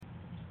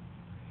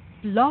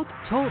Blog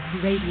Talk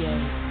Radio.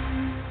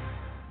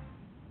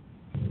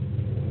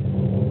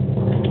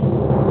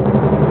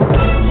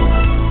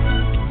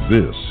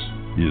 This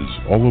is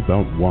All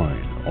About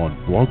Wine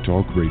on Blog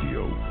Talk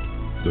Radio,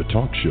 the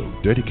talk show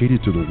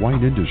dedicated to the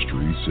wine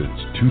industry since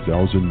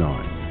 2009,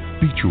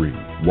 featuring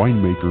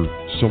winemaker,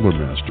 cellar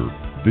master,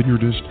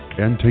 vineyardist,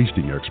 and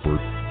tasting expert,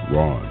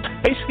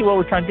 Ron. Basically what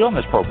we're trying to do on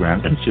this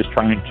program is just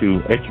trying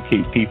to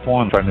educate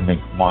people and trying to make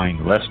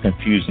wine less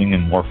confusing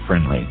and more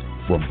friendly.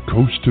 From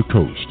coast to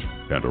coast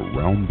and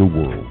around the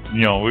world.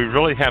 You know, we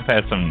really have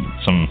had some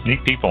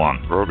neat people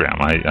on the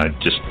program. I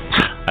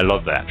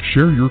love that.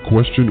 Share your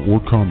question or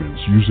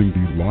comments using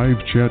the live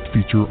chat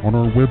feature on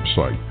our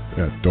website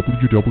at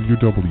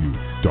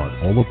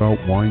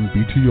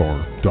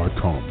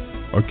www.allaboutwinebtr.com.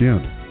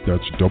 Again,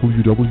 that's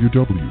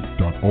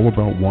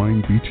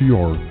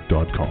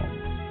www.allaboutwinebtr.com.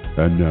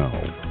 And now,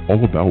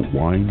 All About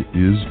Wine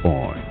is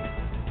on.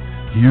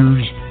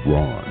 Here's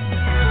Ron.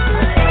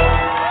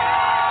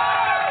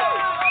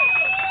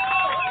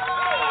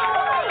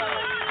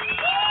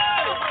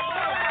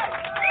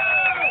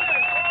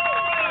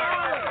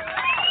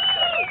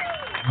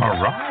 All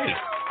right.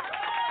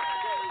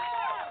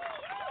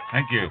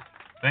 Thank you,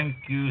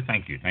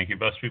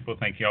 best people.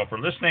 Thank you all for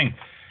listening.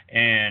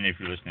 And if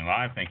you're listening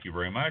live, thank you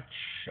very much.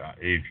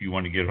 If you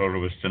want to get hold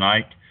of us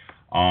tonight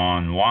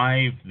on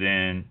live,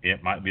 then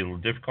it might be a little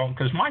difficult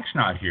because Mike's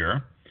not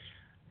here.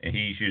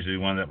 He's usually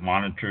the one that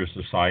monitors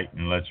the site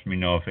and lets me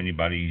know if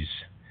anybody's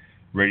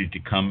ready to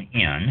come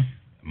in.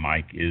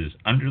 Mike is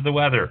under the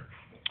weather.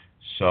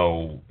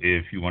 So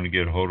if you want to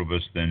get a hold of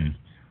us, then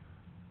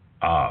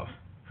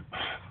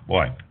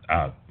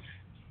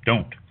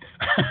don't.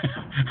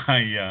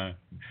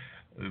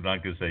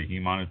 Like I say, he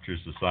monitors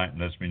the site and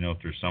lets me know if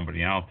there's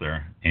somebody out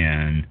there.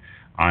 And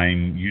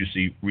I'm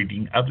usually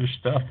reading other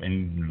stuff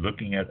and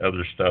looking at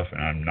other stuff,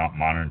 and I'm not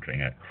monitoring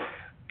it.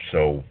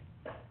 So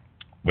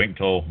wait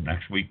until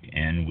next week,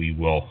 and we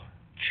will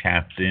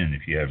chat then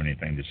if you have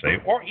anything to say.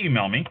 Or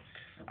email me.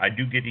 I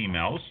do get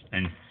emails.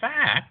 In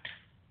fact,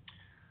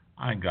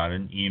 I got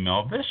an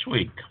email this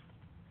week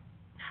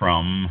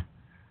from...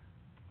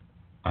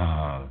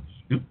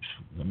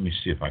 let me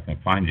see if I can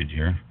find it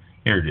here.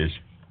 Here it is.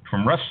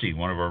 From Rusty,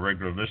 one of our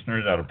regular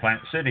listeners out of Plant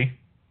City,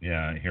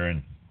 here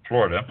in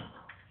Florida.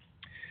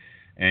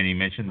 And he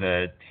mentioned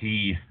that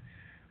he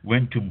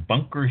went to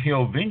Bunker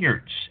Hill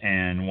Vineyards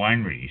and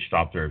Winery. He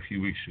stopped there a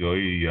few weeks ago.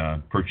 He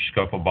purchased a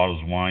couple of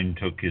bottles of wine,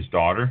 took his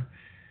daughter,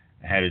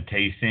 had a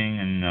tasting,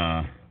 and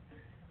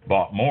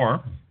bought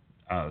more.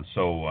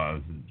 So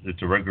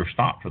it's a regular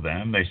stop for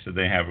them. They said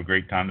they have a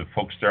great time. The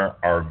folks there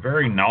are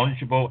very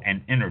knowledgeable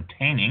and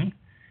entertaining.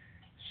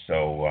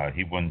 So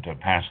he wanted to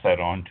pass that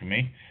on to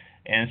me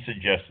and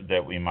suggested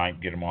that we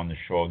might get him on the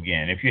show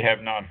again. If you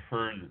have not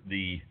heard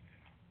the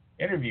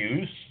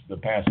interviews, the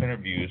past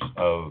interviews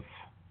of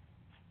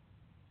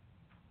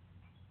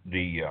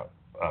the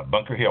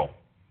Bunker Hill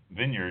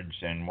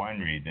Vineyards and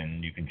Winery,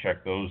 then you can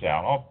check those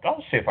out.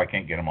 I'll see if I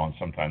can't get them on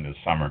sometime this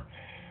summer.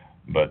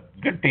 But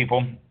good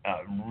people,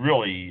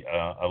 really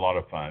a lot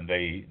of fun.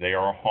 They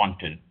are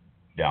haunted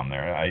down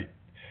there. I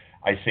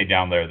say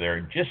down there,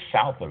 they're just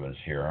south of us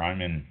here.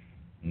 I'm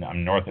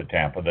north of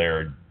Tampa.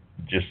 They're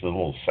just a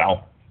little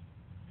south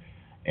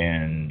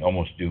and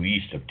almost due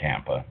east of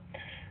Tampa.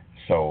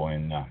 So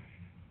in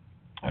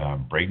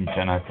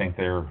Bradenton, I think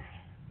they're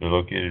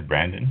located.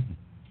 Brandon.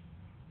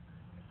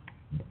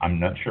 I'm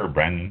not sure,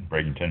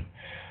 Bradenton.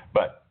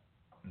 But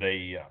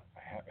they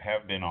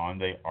have been on.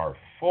 They are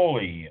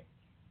fully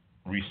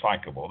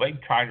recyclable. They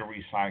try to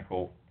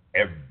recycle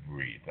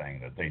everything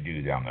that they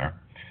do down there.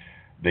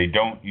 They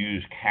don't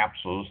use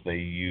capsules. They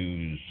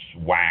use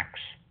wax,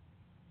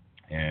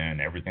 and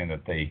everything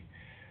that they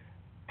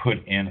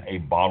put in a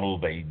bottle,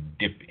 they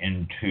dip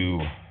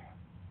into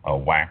a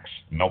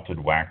melted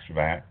wax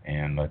vat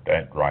and let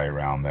that dry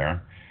around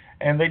there.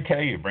 And they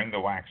tell you, bring the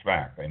wax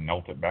back. They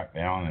melt it back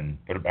down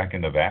and put it back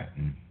in the vat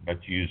and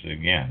let you use it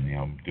again.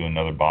 Do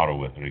another bottle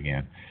with it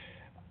again.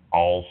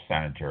 All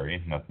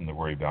sanitary, nothing to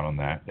worry about on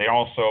that. They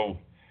also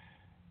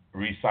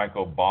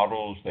recycle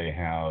bottles. They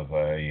have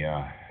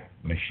a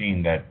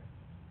machine that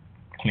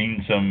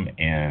cleans them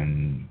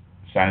and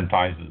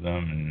sanitizes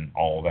them and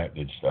all that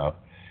good stuff.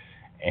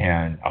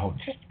 And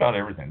just about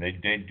everything. They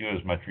do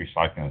as much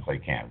recycling as they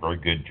can. Very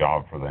good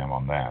job for them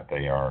on that.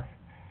 They are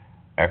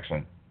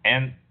excellent.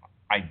 And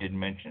I did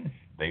mention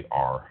they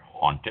are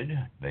haunted.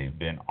 They've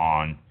been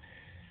on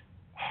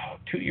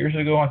 2 years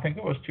ago, I think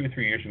it was 2 or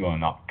 3 years ago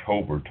in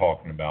October,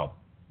 talking about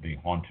the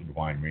haunted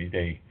winery.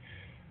 They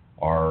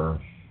are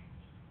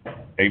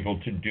able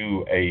to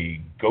do a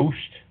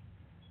ghost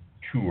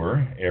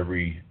tour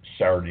every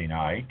Saturday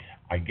night,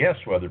 I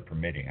guess weather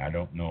permitting. I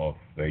don't know if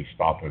they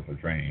stop if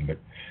it's raining, but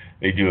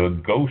they do a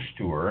ghost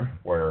tour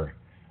where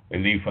they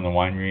leave from the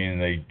winery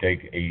and they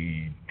take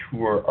a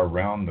tour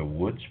around the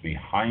woods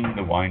behind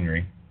the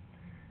winery.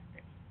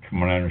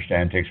 From what I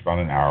understand, it takes about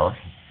an hour.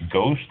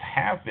 Ghosts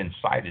have been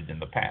sighted in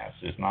the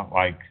past. It's not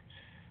like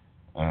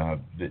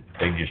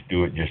they just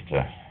do it just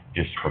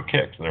for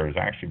kicks. There's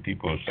actually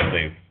people who said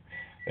they've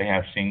they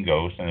have seen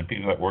ghosts, and the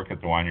people that work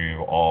at the winery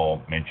have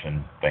all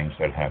mentioned things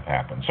that have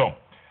happened. So,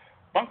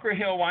 Bunker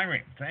Hill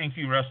Winery, thank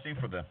you, Rusty,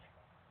 for the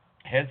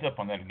heads up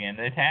on that again.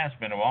 It has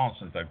been a while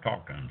since I've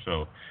talked to him,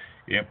 so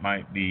it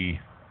might be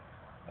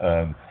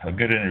a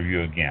good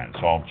interview again.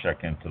 So I'll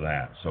check into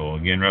that. So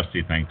again,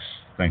 Rusty, thanks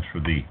for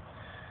the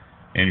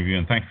interview,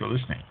 and thanks for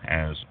listening,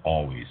 as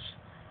always.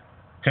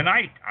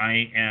 Tonight,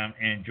 I am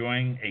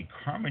enjoying a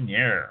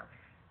Carmenere.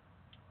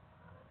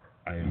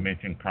 I have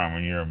mentioned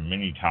Carmenere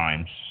many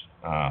times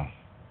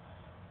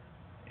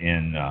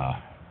in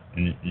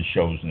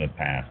shows in the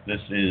past.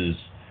 This is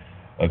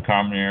a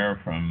Carmenere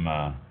from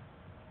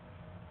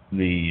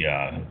the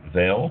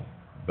Vail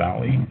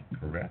Valley,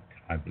 correct?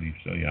 I believe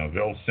so, yeah.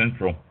 Vail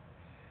Central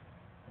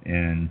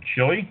in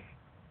Chile.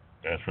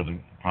 That's where the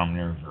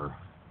Carmeneres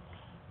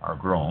are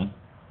grown.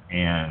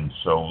 And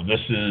so this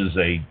is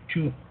a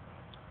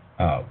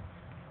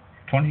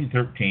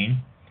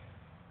 2013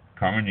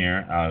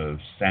 Carmenere out of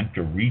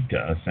Santa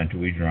Rita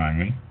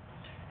Winery,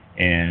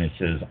 and it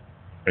says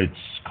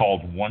it's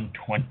called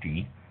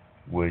 120,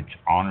 which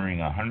honoring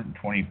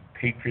 120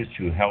 patriots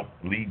who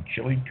helped lead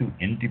Chile to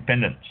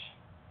independence.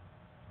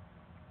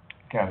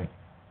 Kathy.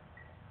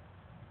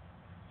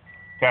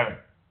 Yeah.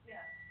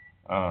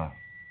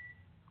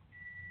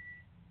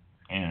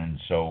 And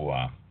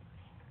so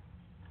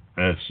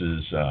this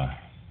is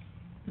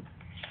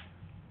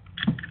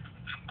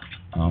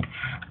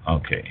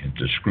okay.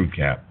 It's a screw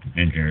cap.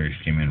 Engineers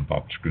came in and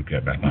popped the screw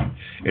cap back on.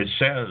 It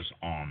says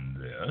on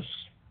this,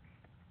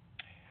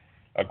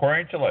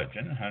 according to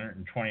legend,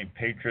 120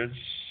 patriots,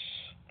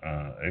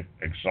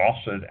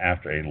 exhausted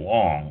after a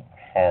long,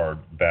 hard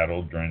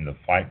battle during the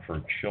fight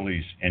for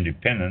Chile's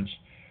independence,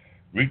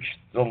 reached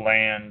the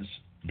lands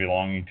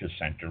belonging to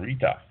Santa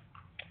Rita.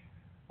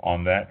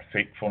 On that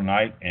fateful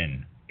night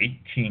in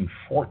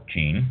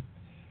 1814,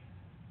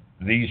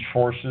 these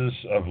forces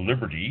of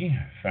liberty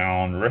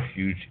found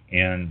refuge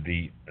in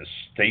the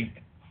estate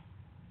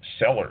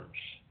cellars.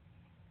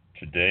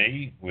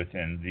 Today,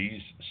 within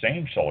these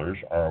same cellars,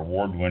 our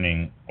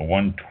award-winning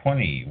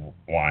 120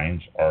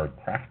 wines are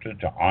crafted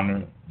to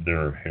honor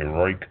their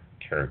heroic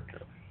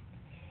character.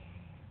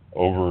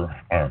 Our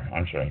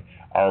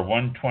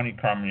 120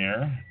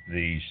 Carmenere,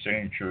 the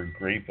signature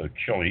grape of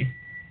Chile.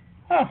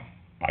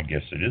 I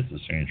guess it is the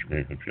signature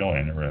grape of Chile.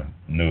 I never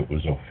knew it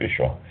was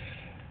official.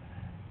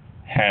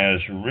 Has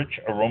rich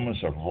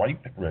aromas of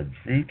ripe red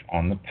fruit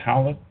on the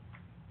palate,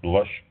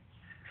 lush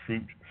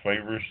fruit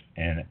flavors,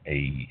 and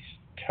a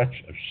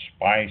touch of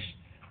spice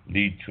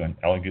lead to an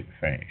elegant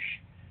finish.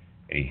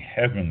 A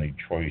heavenly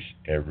choice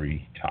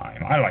every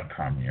time. I like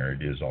Carmenere.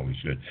 It is always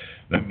good.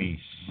 Let me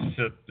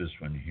sip this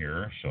one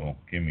here, so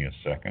give me a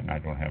second. I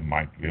don't have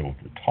Mike to be able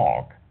to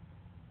talk.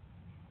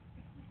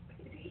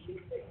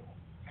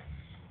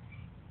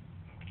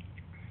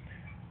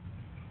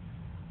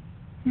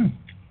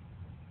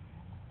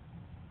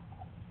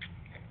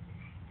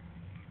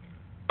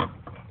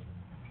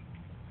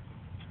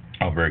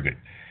 Oh, very good.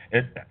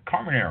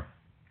 Carmenere,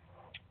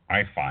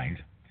 I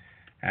find,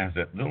 has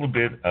that little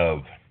bit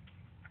of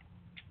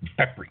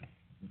peppery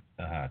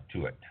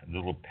to it, a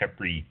little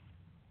peppery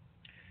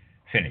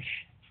finish.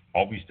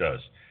 Always does.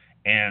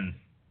 And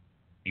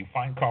you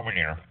find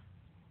Carmenere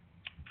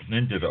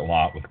blended a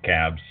lot with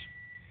Cabs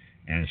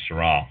and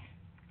Syrah.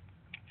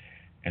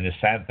 And the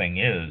sad thing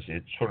is,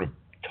 it sort of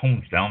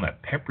tones down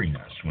that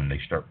pepperiness when they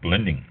start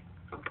blending,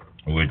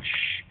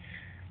 which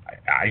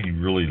I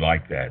really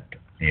like that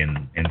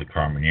in the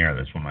Carmenere.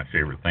 That's one of my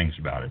favorite things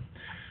about it.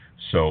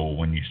 So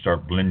when you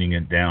start blending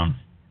it down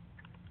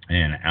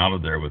and out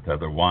of there with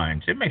other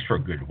wines, it makes for a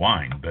good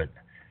wine, but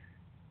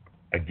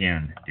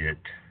again, it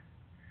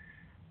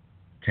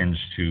tends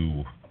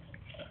to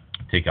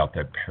take out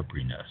that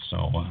pepperiness.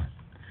 So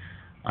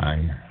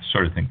I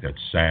sort of think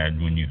that's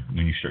sad when you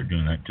start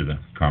doing that to the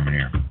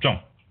Carmenere. So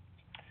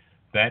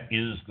that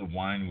is the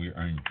wine we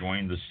are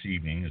enjoying this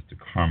evening, is the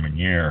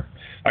Carmenere.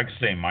 Like I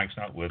say, Mike's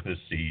not with us.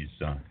 He's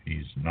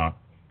not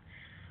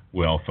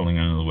well, feeling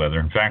under the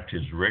weather. In fact,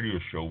 his radio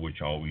show,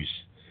 which I always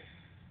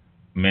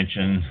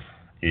mention,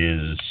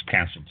 is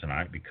canceled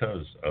tonight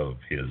because of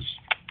his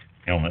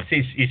illness.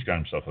 He's got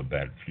himself a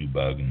bad flu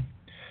bug, and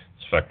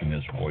it's affecting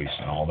his voice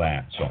and all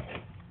that. So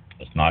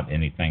it's not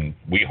anything,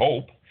 we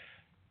hope,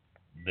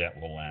 that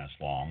will last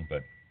long,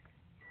 but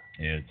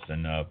it's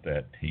enough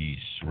that he's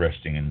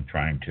resting and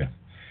trying to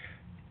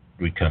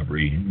recover.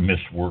 He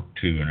missed work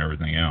too and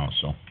everything else,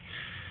 so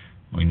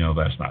we know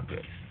that's not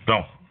good.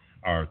 So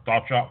our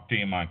thoughts out to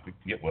you, Mike.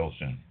 Get well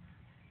soon.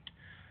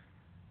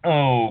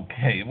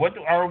 Okay, what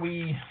are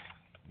we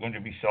going to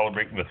be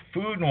celebrating with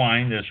food and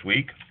wine this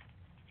week?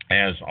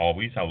 As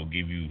always, I will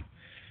give you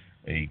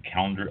a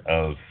calendar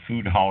of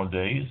food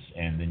holidays,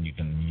 and then you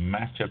can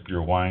match up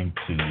your wine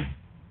to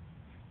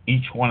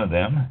each one of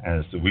them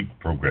as the week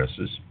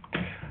progresses.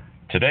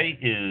 Today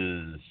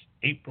is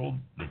April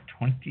the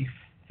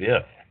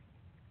 25th.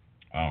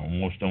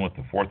 Almost done with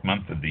the fourth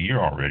month of the year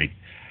already.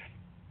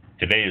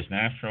 Today is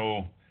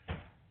National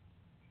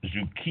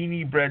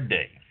Zucchini Bread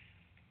Day.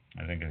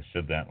 I think I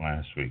said that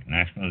last week.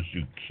 National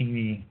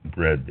Zucchini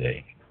Bread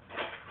Day.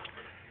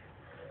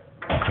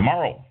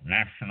 Tomorrow,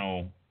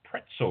 National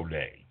Pretzel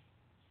Day.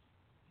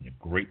 The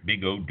great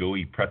big old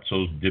doughy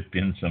pretzels dipped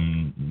in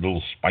some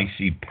little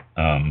spicy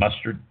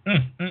mustard.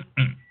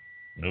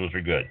 Those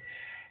are good.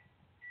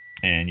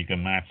 And you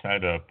can match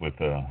that up with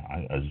a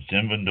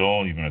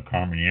Zinfandel, even a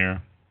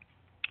Carmenere.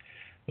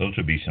 Those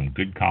would be some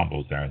good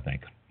combos there, I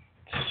think.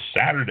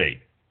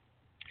 Saturday,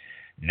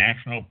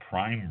 National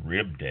Prime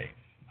Rib Day.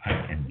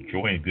 I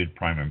enjoy a good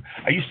prime rib.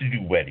 I used to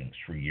do weddings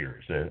for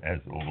years. As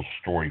a little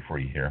story for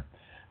you here.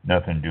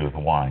 Nothing to do with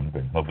wine,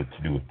 but a little bit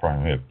to do with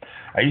prime rib.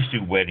 I used to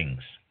do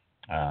weddings.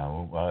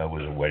 I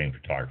was a wedding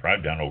photographer.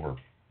 I've done over,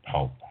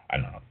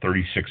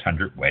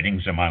 3,600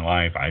 weddings in my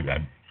life. I've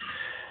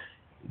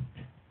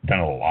done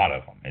a lot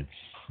of them.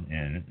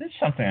 It's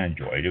something I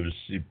enjoyed. It was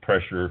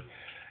pressure,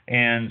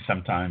 and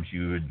sometimes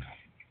you would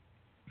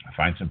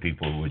find some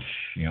people which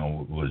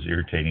was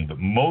irritating. But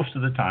most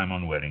of the time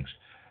on weddings,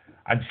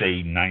 I'd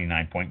say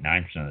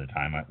 99.9% of the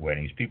time at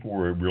weddings, people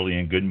were really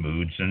in good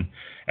moods and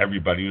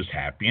everybody was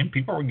happy and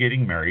people were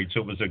getting married,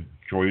 so it was a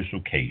joyous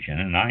occasion,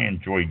 and I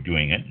enjoyed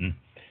doing it and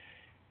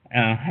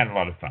had a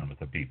lot of fun with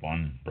the people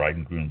and bride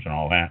and grooms and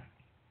all that.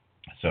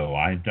 So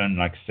I've done,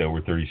 like I said,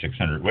 over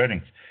 3,600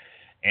 weddings,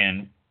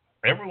 and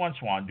every once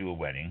in a while I'd do a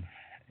wedding.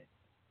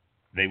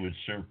 They would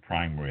serve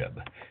prime rib,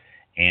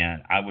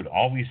 and I would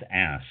always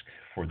ask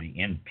for the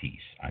end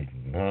piece. I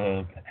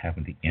love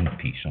having the end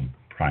piece on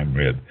prime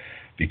rib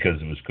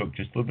because it was cooked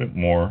just a little bit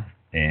more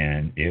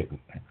and it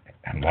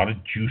had a lot of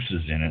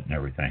juices in it and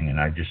everything. And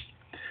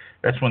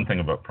that's one thing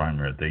about prime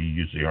rib. They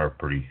usually are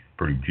pretty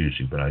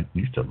juicy, but I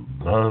used to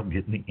love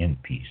getting the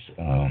end piece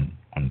on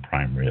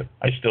prime rib.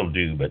 I still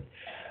do, but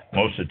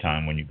most of the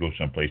time when you go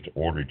someplace to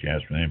order it, you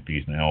ask for the end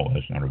piece and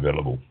it's not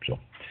available, so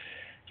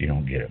you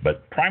don't get it.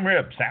 But prime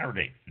rib,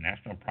 Saturday,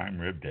 National Prime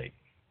Rib Day.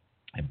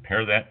 And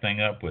pair that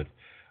thing up with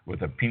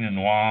a Pinot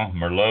Noir,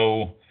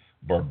 Merlot,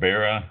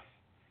 Barbera.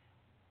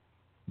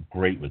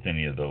 Great with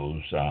any of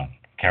those.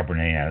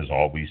 Cabernet, as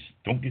always.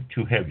 Don't get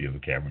too heavy of a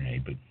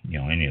Cabernet, but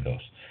any of those.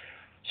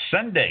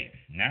 Sunday,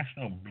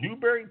 National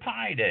Blueberry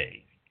Pie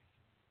Day.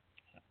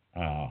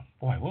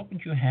 What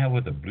would you have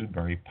with a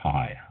blueberry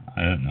pie?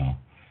 I don't know.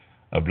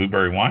 A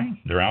blueberry wine?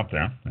 They're out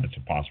there. That's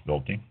a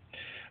possibility.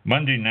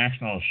 Monday,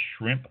 National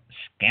Shrimp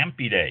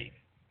Scampi Day.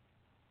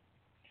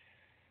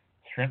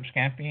 Shrimp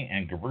Scampi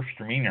and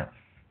Gewürztraminer,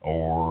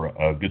 or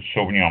a good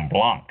Sauvignon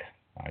Blanc.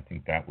 I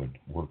think that would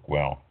work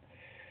well.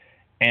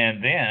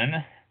 And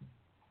then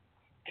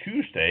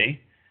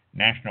Tuesday,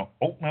 National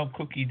Oatmeal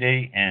Cookie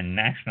Day and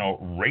National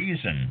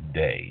Raisin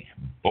Day.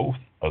 Both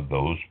of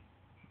those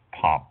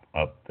pop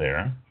up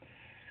there.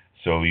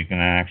 So you can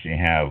actually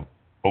have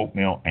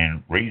oatmeal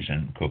and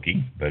raisin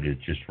cookie, but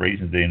it's just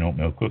Raisin Day and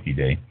Oatmeal Cookie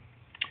Day.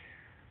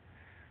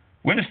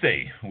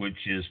 Wednesday,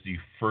 which is the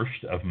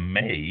 1st of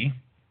May,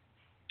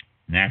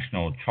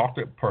 National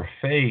Chocolate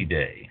Parfait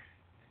Day,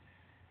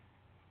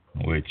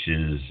 which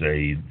is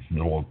a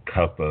little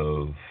cup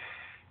of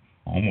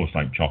almost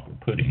like chocolate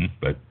pudding,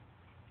 but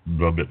a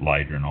little bit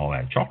lighter and all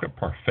that. Chocolate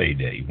Parfait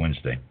Day,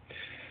 Wednesday.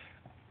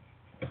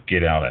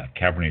 Get out a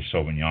Cabernet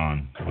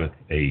Sauvignon with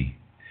a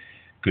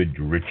good,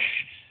 rich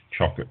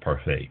chocolate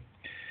parfait.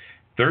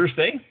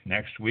 Thursday,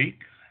 next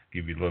week,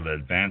 give you a little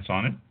advance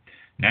on it,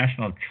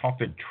 National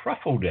Chocolate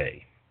Truffle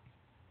Day.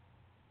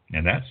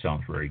 And that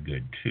sounds very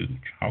good, too.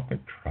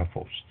 Chocolate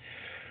truffles.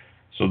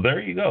 So there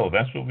you go.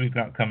 That's what we've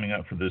got coming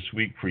up for this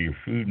week for your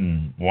food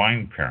and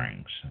wine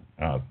pairings.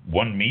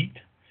 One meat,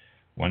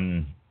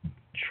 one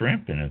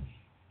shrimp, and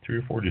 3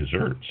 or 4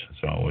 desserts.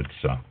 So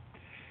it's a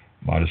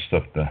lot of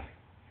stuff to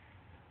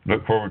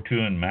look forward to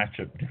and match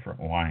up different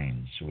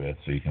wines with,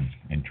 so you can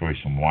enjoy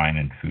some wine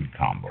and food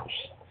combos.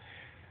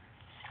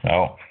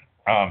 So,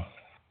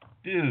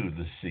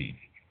 let's see.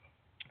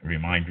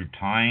 Reminder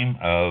time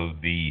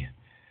of the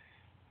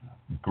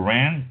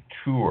Grand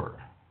Tour.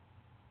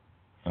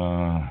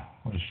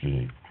 What is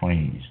today?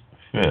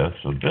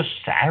 25th. So this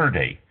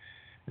Saturday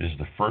is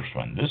the first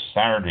one. This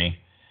Saturday,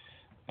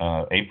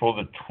 April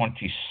the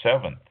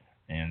 27th,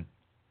 in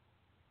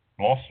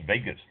Las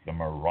Vegas, the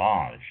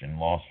Mirage in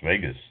Las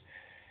Vegas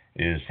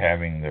is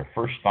having their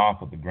first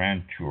stop of the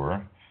Grand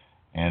Tour,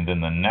 and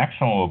then the next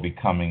one will be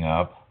coming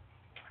up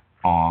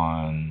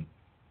on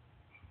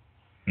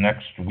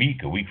next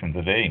week, a week from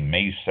today,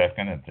 May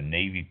 2nd, at the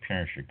Navy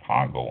Pier in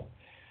Chicago.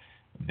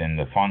 Then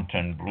the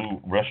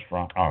Fontainebleau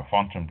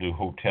Fontainebleau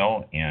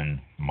Hotel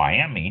in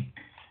Miami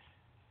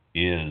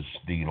is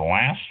the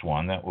last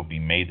one. That will be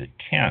May the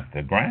 10th.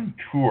 The Grand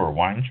Tour,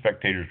 Wine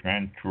Spectators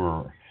Grand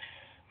Tour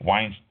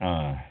wine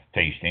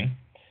tasting,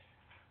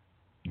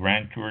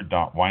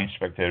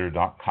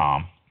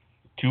 grandtour.winespectator.com.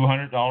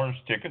 $200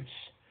 tickets,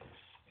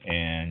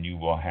 and you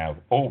will have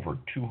over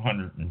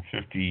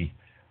 250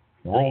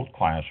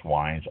 world-class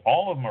wines.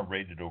 All of them are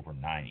rated over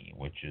 90,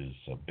 which is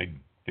a big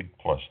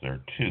plus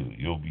there, too.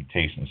 You'll be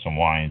tasting some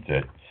wines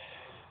that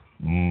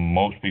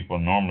most people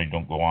normally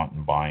don't go out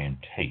and buy and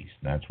taste.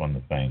 That's one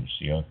of the things.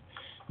 You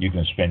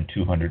can spend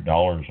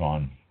 $200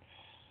 on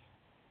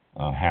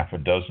half a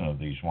dozen of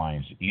these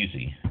wines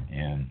easy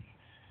and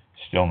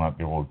still not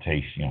be able to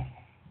taste,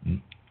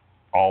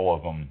 all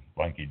of them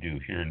like you do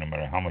here, no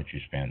matter how much you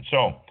spend.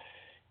 So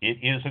it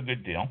is a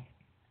good deal.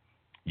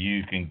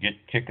 You can get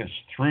tickets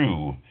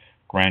through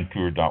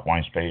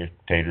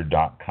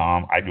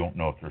grandtour.winespectator.com. I don't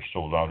know if they're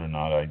sold out or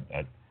not.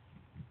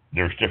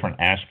 There's different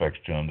aspects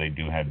to them. They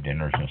do have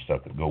dinners and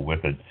stuff that go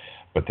with it,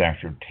 but the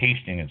actual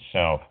tasting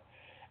itself.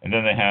 And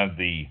then they have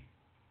the,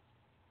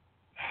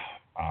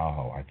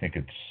 I think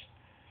it's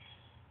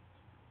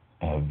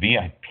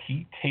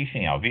VIP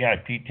tasting. Now,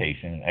 VIP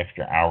tasting, an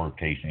extra hour of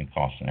tasting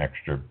costs an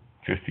extra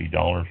 $50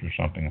 or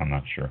something. I'm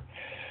not sure.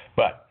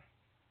 But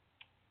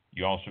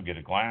you also get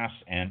a glass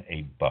and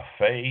a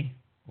buffet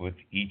with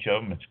each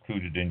of them. It's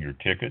included in your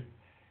ticket.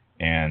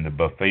 And the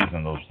buffets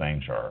on those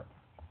things are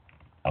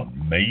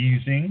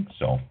amazing.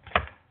 So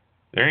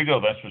there you go.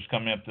 That's what's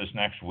coming up this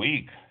next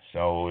week.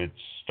 So it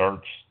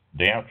starts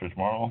day after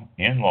tomorrow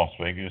in Las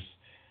Vegas,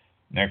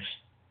 next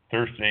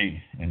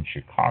Thursday in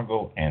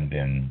Chicago, and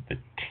then the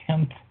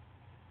 10th,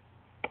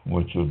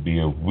 which would be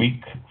 2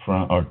 weeks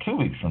from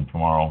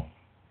tomorrow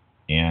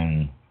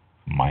in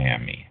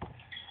Miami.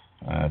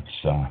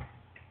 That's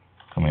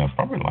coming up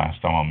probably the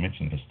last time I'll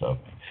mention this stuff.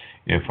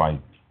 If I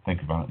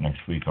think about it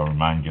next week, I'll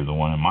remind you of the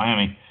one in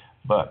Miami.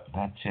 But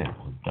that's it.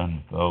 We're done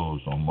with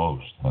those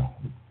almost.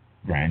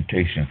 Grand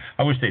Tasting.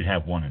 I wish they'd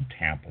have one in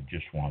Tampa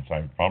just once.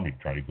 I'd probably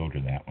try to go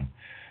to that one,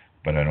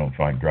 but I don't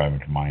feel like driving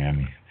to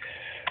Miami.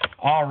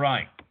 All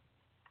right.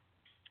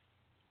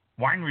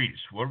 Wineries.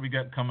 What do we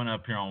got coming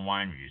up here on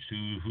wineries?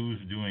 Who's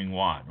doing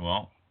what?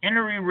 Well,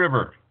 Enoree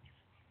River.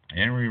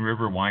 Enoree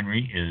River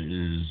Winery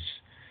is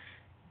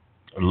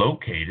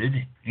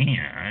located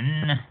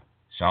in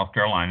South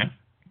Carolina,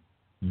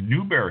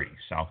 Newberry,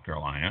 South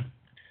Carolina,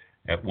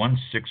 at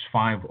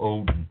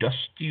 1650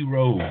 Dusty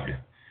Road.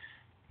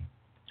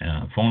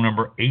 Phone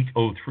number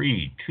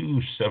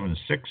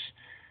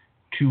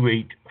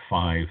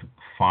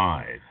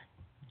 803-276-2855.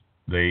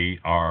 They're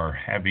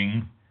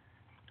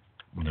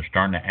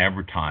starting to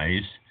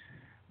advertise.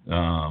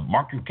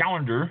 Mark your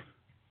calendar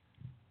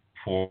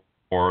for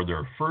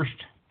their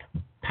first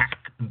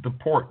Pack the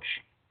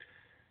Porch,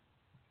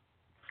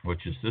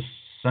 which is this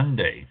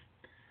Sunday.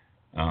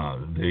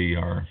 They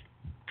are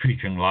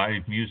featuring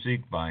live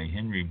music by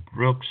Henry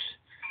Brooks,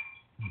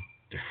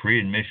 free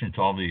admission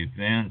to all the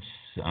events,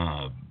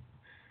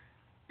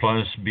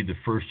 plus be the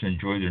first to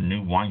enjoy their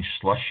new wine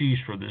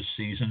slushies for this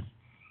season.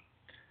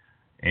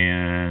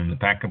 And the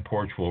Pack and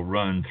Porch will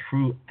run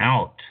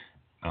throughout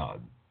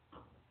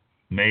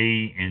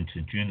May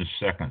into June the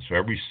 2nd. So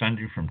every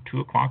Sunday from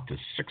 2 o'clock to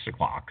 6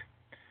 o'clock.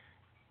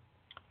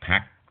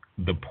 Pack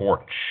the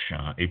Porch,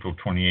 April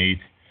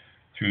 28th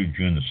through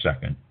June the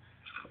 2nd.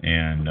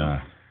 And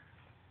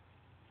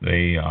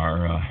they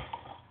are,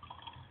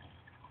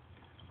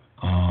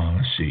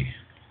 let's see.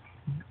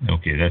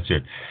 Okay, that's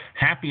it.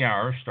 Happy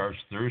hour starts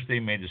Thursday,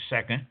 May the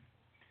 2nd.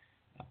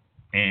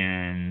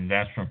 And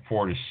that's from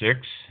 4 to 6.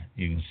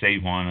 You can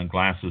save on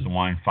glasses of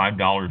wine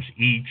 $5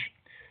 each.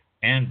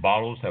 And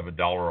bottles have $1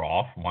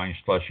 off. Wine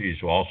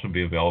slushies will also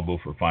be available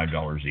for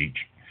 $5 each.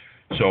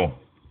 So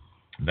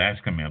that's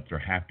coming up. Their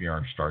happy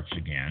hour starts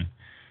again.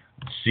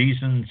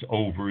 Season's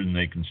over and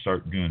they can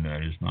start doing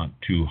that. It's not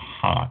too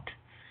hot.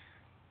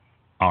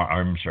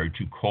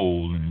 Too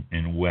cold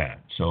and wet.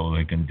 So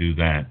they can do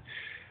that.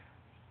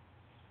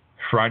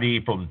 Friday,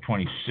 April the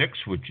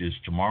 26th, which is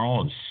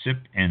tomorrow, is Sip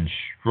and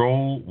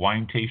Stroll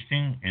Wine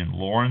Tasting in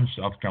Lawrence,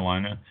 South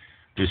Carolina.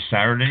 This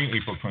Saturday,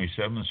 April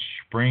 27th,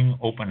 Spring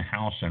Open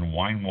House and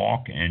Wine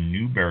Walk in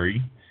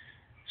Newberry,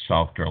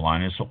 South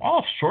Carolina. So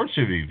all sorts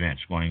of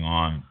events going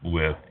on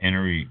with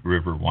Enoree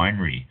River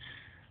Winery.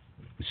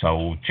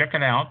 So check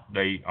it out.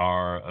 They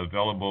are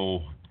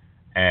available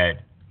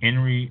at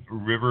Enoree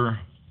River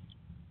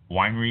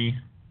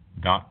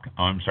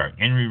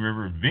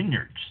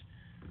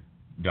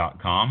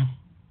Vineyards.com,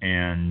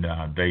 and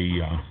they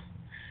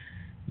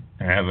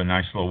have a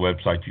nice little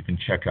website. You can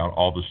check out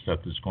all the stuff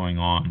that's going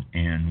on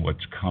and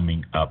what's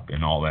coming up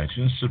and all that.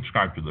 Just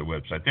subscribe to their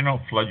website. They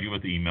don't flood you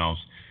with emails.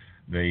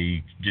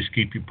 They just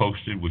keep you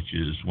posted, which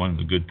is one of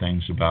the good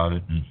things about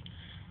it, and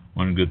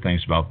one of the good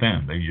things about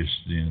them. They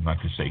just, like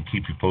I say,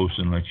 keep you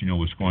posted and let you know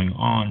what's going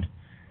on,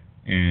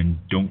 and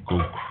don't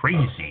go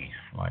crazy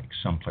like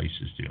some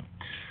places do.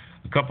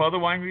 A couple other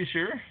wineries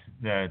here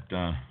that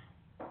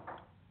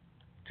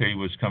tell you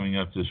what's coming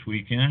up this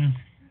weekend.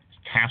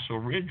 Castle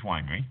Ridge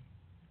Winery,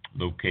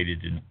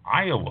 located in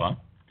Iowa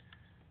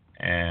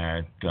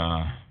at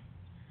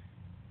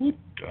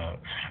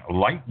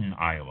Leighton,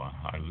 Iowa.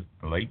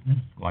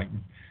 Leighton,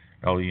 Leightton,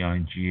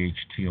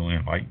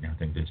 Leighton, I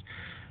think it is.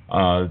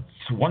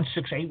 It's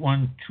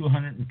 1681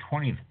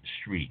 220th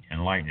Street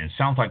in Leighton. It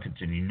sounds like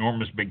it's an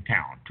enormous big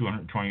town,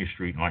 220th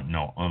Street in Leighton.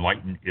 No,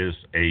 Leighton is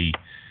a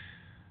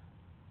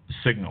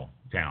signal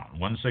town.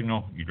 One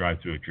signal, you drive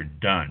through it, you're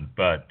done.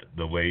 But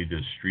the way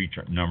the streets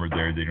are numbered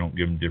there, they don't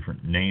give them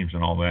different names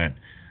and all that.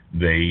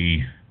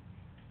 They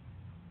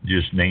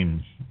just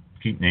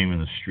keep naming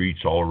the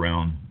streets all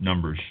around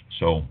numbers.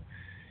 So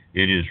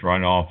it is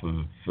right off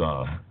of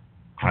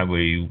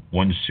Highway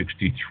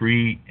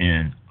 163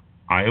 in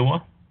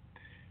Iowa,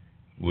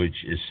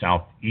 which is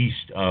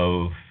southeast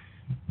of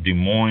Des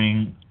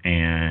Moines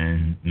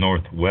and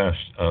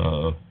northwest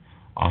of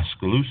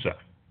Oskaloosa,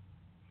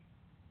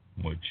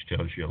 which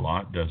tells you a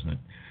lot, doesn't it?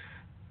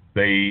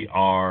 They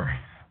are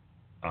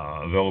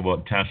available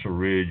at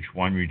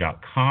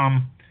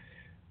TasselRidgeWinery.com.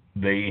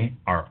 They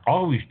are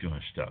always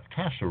doing stuff.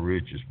 Tassel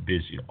Ridge is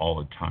busy all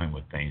the time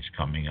with things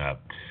coming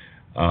up.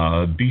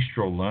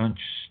 Bistro Lunch,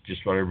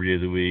 just about every day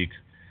of the week.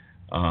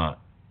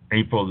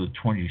 April the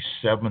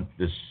 27th,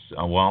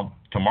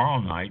 tomorrow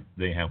night,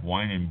 they have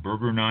Wine and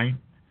Burger Night,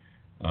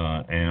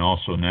 and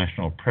also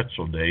National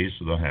Pretzel Day,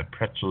 so they'll have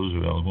pretzels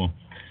available.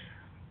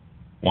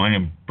 Wine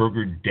and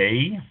Burger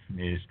Day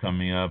is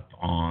coming up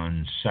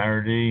on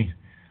Saturday.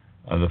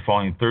 The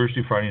following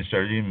Thursday, Friday, and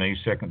Saturday, May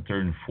 2nd,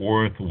 3rd, and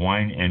 4th,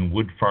 Wine and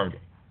Wood-Fired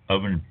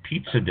Oven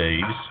Pizza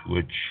Days,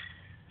 which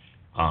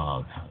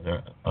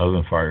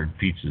oven-fired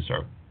pizzas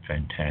are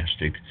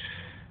fantastic.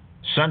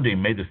 Sunday,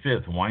 May the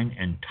 5th, Wine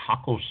and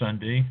Taco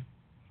Sunday.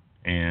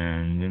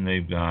 And then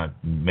they've got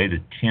May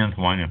the 10th,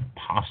 Wine and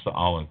Pasta a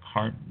la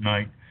carte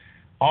night.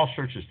 All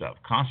sorts of stuff.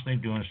 Constantly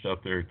doing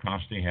stuff there,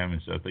 constantly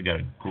having stuff. They got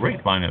a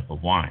great lineup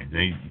of wines.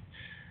 They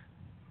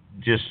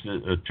just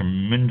a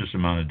tremendous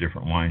amount of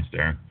different wines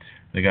there.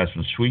 They got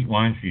some sweet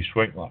wines for you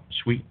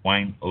sweet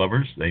wine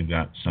lovers. They've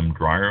got some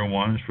drier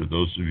ones for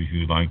those of you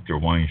who like their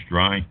wines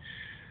dry.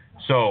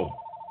 So,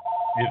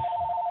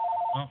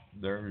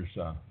 there's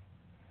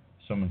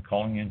someone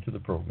calling into the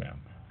program.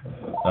 No,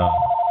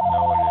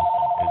 it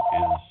isn't. It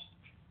is,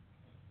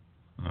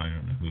 I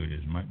don't know who it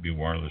is. It might be a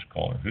wireless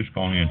caller. Who's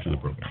calling into the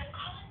program?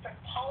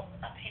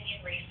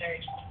 Opinion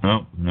research.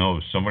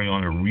 No, somebody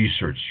on a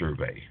research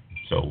survey.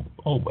 So,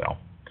 oh well.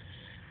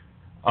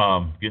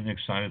 Getting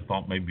excited,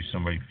 thought maybe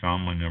somebody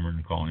found my number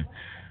and calling.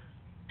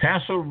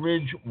 Tassel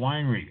Ridge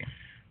Winery.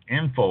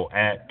 Info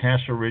at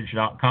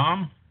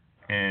TasselRidge.com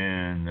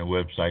and the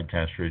website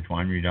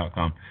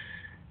TasselRidgeWinery.com.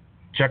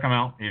 Check them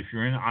out if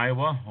you're in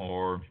Iowa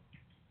or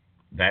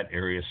that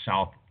area,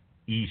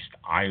 southeast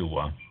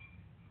Iowa.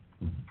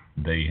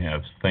 They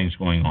have things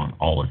going on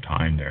all the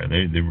time there.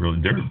 They're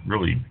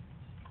really,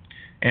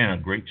 and a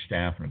great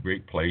staff and a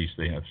great place.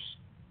 They have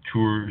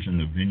tours in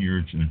the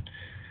vineyards, and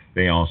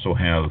they also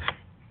have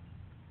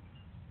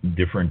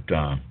different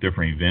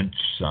events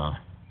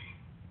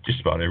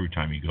just about every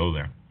time you go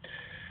there.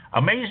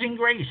 Amazing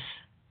Grace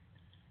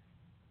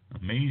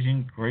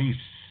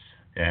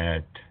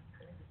at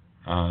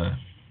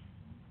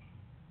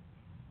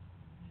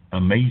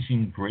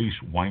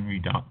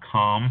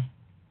AmazingGraceWinery.com.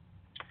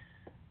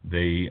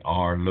 They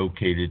are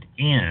located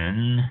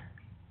in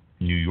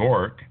New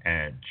York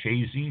at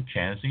Chazy,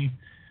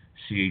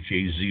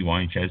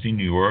 C-H-A-Z-Y, Chazy,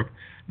 New York,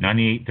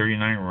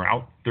 9839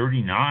 Route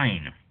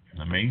 39.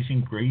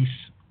 Amazing Grace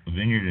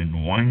Vineyard and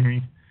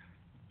Winery.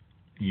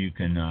 You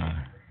can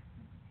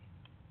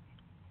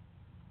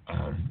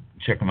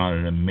check them out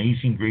at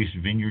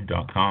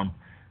AmazingGraceVineyard.com.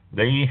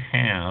 They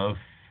have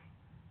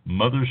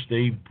Mother's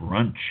Day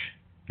brunch.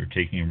 They're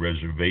taking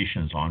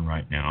reservations on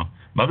right now.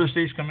 Mother's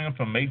Day is coming up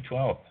on May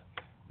 12th.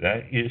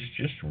 That is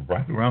just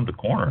right around the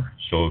corner.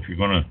 So if you're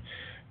going to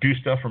do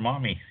stuff for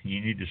mommy,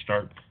 you need to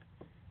start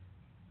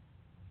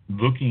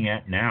looking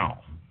at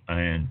now.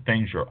 And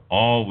things are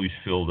always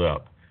filled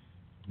up.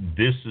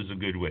 This is a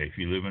good way. If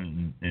you live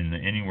in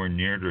anywhere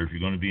near it, or if you're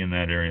going to be in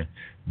that area,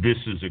 this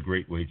is a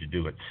great way to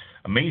do it.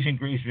 Amazing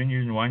Grace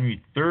Vineyard and Winery,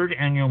 3rd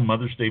Annual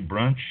Mother's Day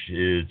Brunch.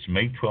 It's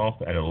May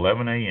 12th at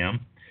 11 a.m.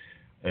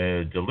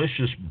 A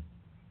delicious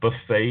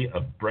buffet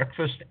of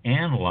breakfast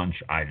and lunch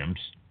items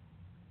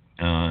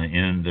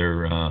in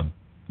their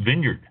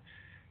vineyard.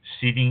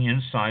 Seating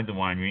inside the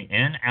winery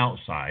and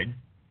outside,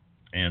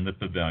 and the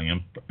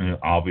pavilion,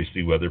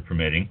 obviously weather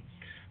permitting.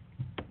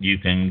 You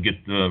can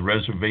get the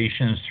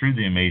reservations through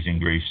the Amazing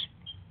Grace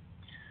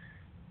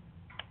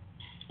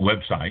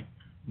website.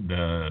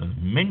 The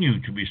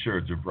menu to be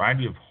served, a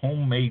variety of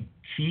homemade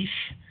quiche,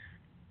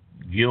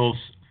 Gill's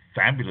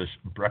fabulous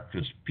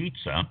breakfast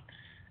pizza,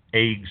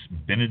 Eggs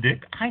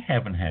Benedict. I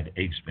haven't had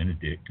Eggs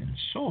Benedict in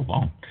so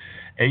long.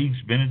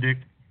 Eggs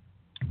Benedict,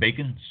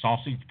 bacon,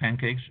 sausage,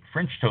 pancakes,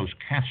 French toast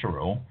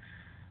casserole,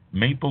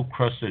 maple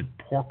crusted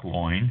pork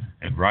loin,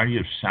 a variety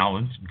of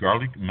salads,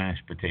 garlic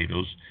mashed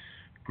potatoes,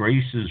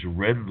 Grace's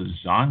red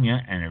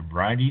lasagna, and a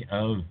variety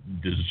of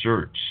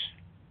desserts.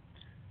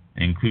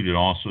 Included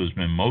also is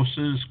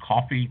mimosas,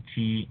 coffee,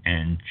 tea,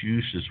 and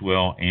juice as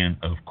well, and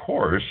of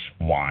course,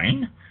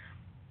 wine.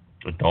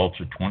 Adults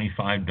are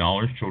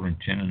 $25, children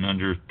 10 and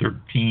under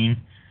 13,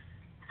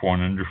 4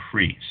 and under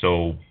free.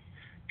 So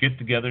get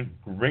together,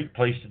 great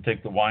place to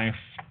take the wife,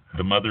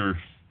 the mother,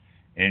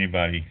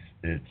 anybody.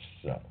 It's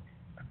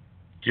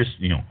just,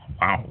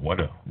 wow,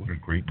 what a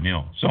great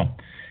meal. So,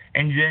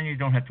 and then you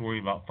don't have to worry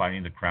about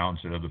fighting the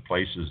crowds at other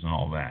places and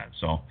all that.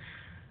 So,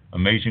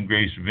 Amazing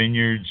Grace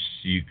Vineyards,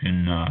 you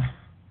can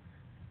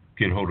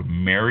get a hold of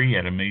Mary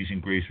at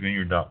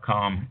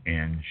AmazingGraceVineyard.com,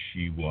 and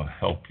she will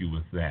help you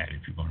with that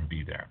if you're going to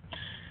be there.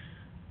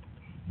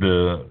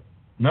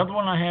 Another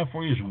one I have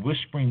for you is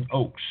Whispering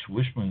Oaks.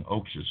 Whispering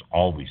Oaks has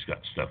always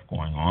got stuff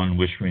going on.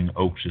 Whispering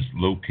Oaks is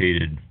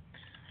located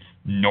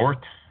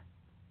north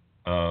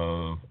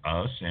of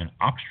us in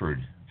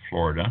Oxford,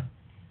 Florida,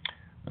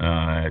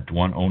 at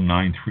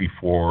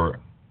 10934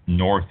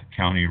 North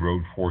County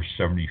Road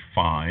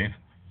 475.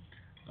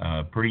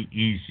 Pretty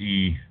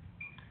easy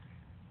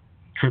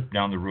trip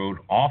down the road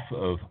off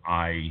of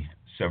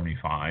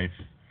I-75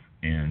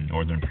 in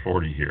northern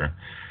Florida here.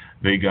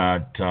 They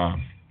got the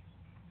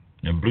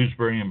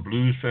Bluesberry and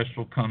Blues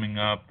Festival coming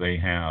up. They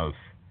have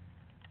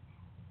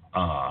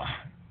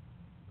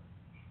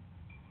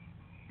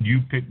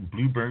You Pick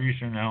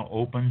Blueberries are now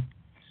open.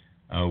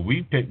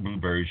 We Pick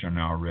Blueberries are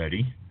now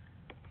ready.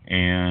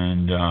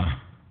 And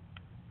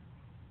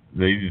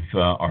they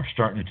are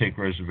starting to take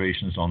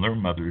reservations on their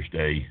Mother's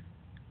Day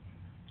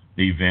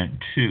event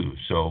too.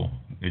 So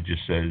it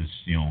just says,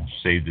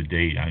 save the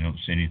date. I don't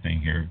see anything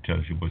here. It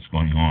tells you what's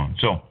going on.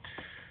 So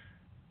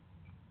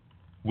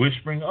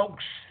Whispering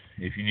Oaks,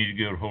 if you need to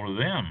get a hold of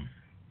them,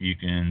 you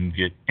can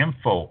get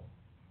info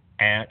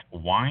at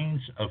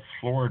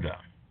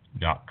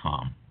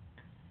winesofflorida.com.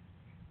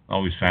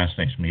 Always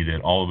fascinates me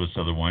that all of us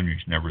other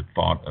wineries never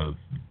thought of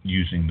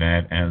using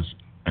that as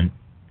an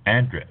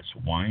address,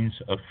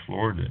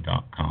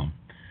 winesofflorida.com.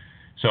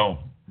 So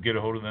get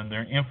a hold of them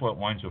there, info at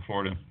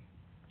winesofflorida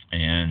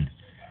and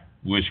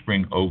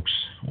Whispering Oaks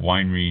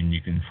Winery, and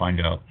you can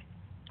find out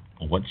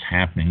what's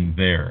happening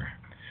there.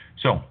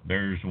 So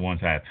there's the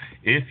ones I have.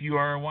 If you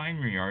are a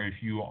winery, or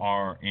if you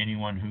are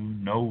anyone who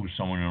knows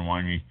someone in a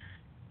winery,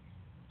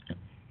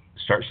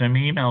 start sending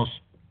me emails.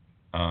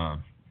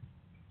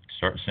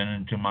 Start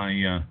sending to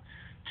my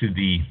to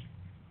the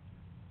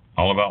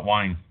All About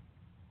Wine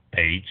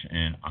page,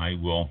 and I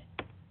will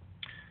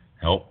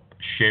help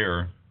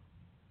share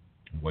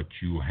what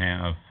you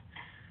have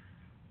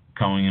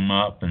coming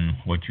up and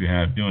what you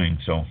have doing,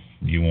 so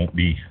you won't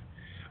be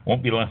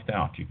left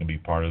out. You can be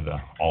part of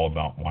the All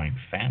About Wine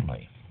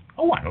family.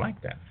 Oh, I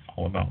like that,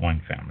 All About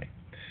Wine family.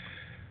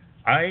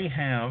 I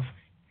have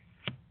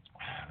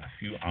a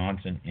few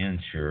odds and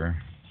ends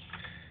here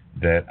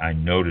that I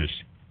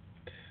noticed.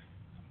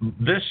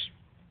 This,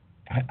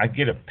 I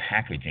get a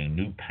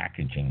new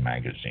packaging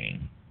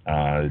magazine.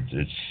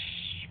 It's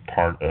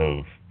part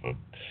of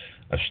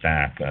a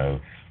stack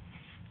of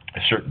a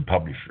certain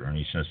publisher, and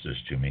he sends this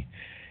to me.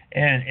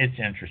 And it's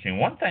interesting.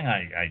 One thing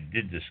I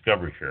did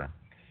discover here,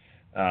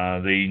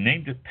 they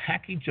named it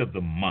Package of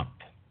the Month.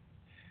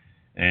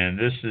 And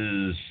this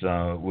is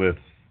with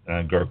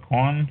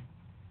Garcon,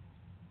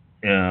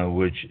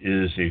 which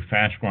is a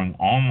fast-growing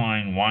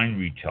online wine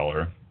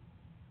retailer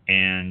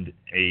and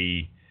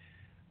a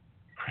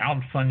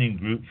crowdfunding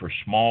group for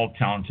small,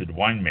 talented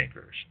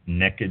winemakers,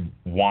 Naked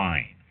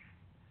Wine.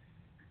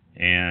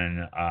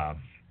 And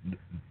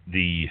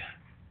the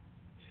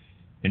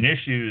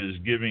initiative is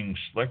giving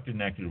selected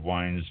Naked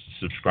Wines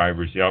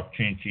subscribers the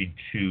opportunity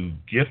to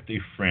gift a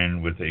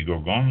friend with a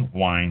Gorgon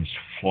Wines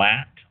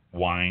flat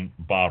wine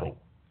bottle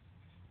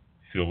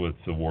filled with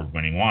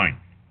award-winning wine.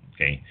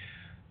 Okay.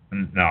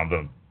 Now,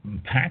 the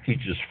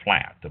package is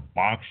flat. The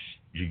box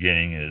you're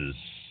getting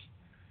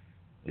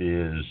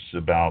is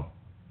about,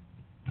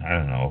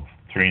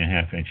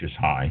 3.5 inches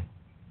high,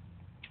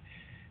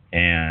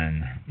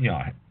 and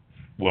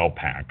well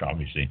packed,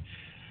 obviously.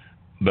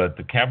 But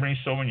the Cabernet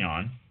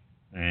Sauvignon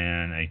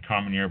and a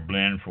Carmenere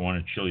blend for one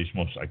of Chile's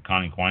most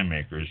iconic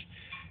winemakers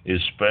is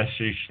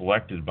specially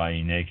selected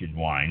by Naked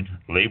Wine,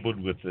 labeled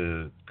with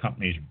the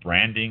company's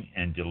branding,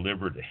 and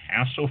delivered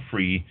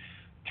hassle-free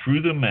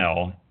through the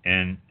mail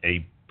in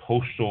a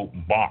postal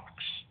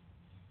box.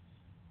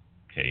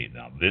 Okay,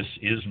 now this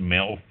is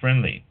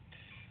mail-friendly.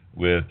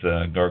 With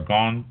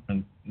Garcon's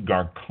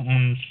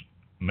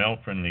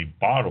mail-friendly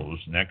bottles,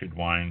 Naked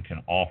Wine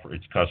can offer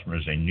its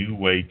customers a new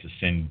way to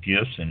send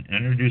gifts and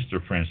introduce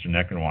their friends to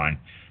Naked Wine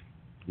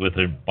with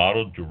a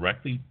bottle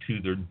directly to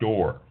their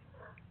door.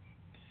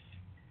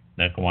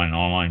 Naked Wine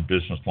online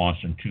business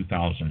launched in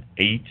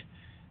 2008,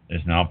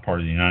 is now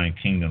part of the United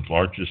Kingdom's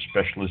largest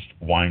specialist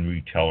wine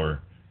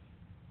retailer,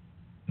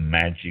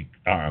 Majestic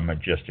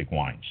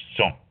Wines.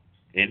 So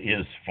it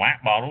is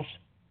flat bottles,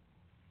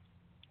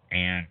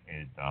 and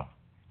it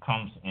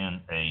comes in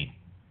a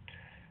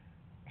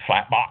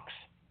flat box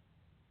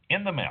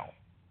in the mail.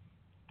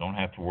 Don't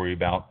have to worry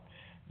about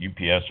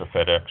UPS or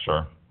FedEx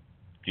or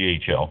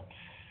DHL.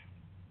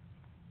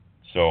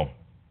 So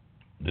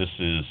this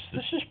is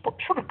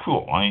sort of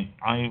cool. I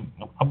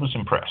was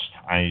impressed.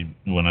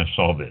 When I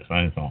saw this,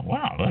 I thought,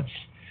 wow, that's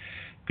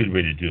a good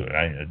way to do it.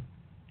 I'd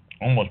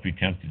almost be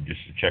tempted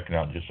just to check it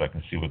out, just so I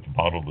can see what the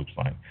bottle looks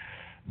like.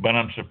 But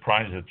I'm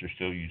surprised that they're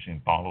still using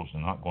bottles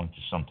and not going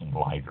to something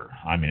lighter.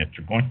 I mean, if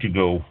you're going to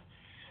go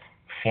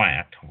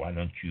flat, why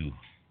don't you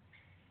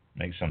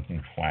make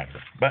something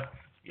flatter? But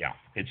yeah,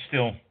 it's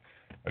still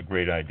a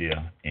great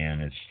idea,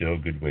 and it's still a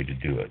good way to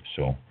do it.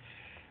 So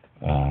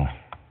if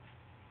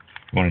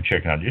you want to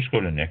check it out, just go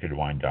to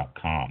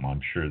nakedwine.com.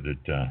 I'm sure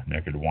that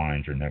Naked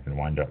Wines or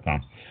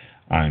nakedwine.com,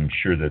 I'm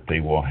sure that they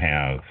will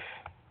have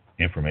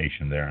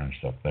information there and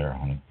stuff there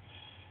on it.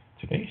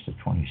 Today's the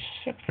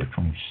 26th or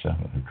 27th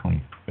or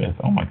 25th.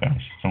 Oh my gosh,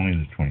 it's only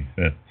the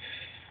 25th.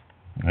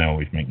 I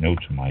always make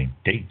notes of my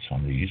dates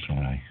on these when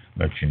I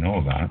let you know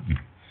about it.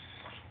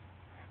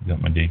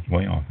 Got my date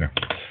way off there.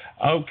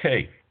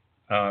 Okay.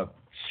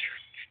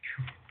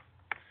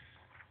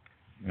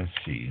 Let's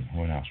see.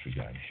 What else we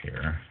got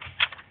here?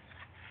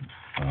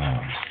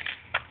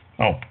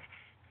 Okay.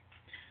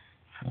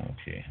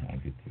 I'll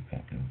get to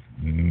that in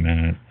a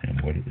minute.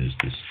 And what is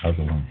this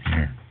other one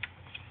here?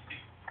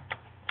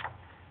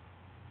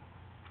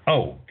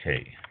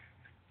 Okay.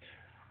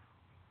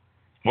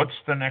 What's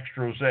the next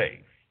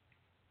rosé?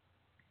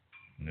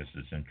 This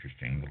is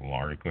interesting. Little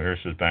article here. It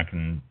says back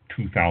in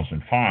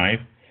 2005,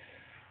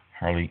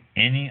 hardly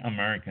any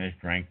American has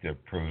drank the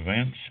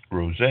Provence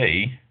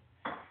rosé.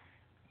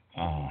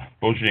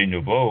 Beaujolais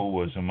Nouveau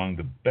was among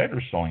the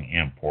better-selling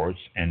imports,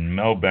 and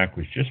Malbec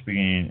was just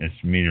beginning its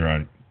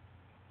meteoric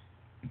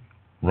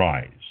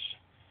rise.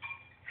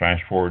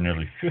 Fast forward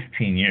nearly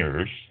 15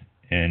 years,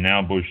 and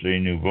now Beaujolais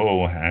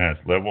Nouveau has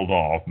leveled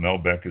off.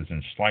 Malbec is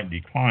in slight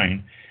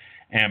decline,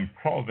 and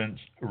Provence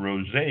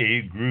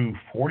Rosé grew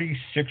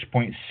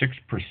 46.6%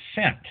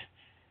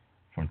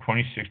 from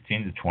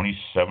 2016 to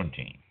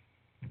 2017.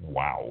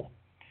 Wow.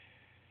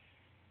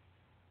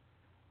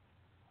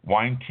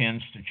 Wine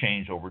tends to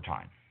change over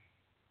time,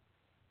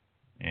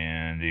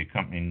 and the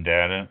accompanying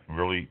data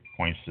really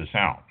points this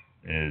out.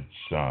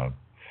 It's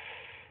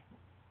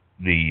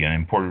the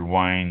Imported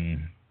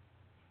Wine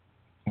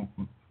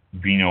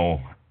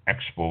Vino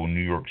Expo in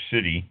New York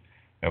City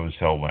that was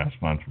held last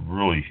month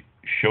really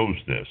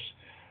shows this.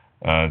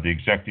 The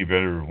executive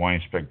editor of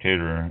Wine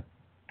Spectator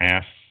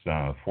asked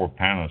 4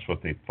 panelists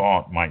what they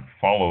thought might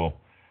follow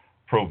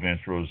Provence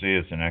Rosé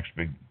as the next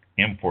big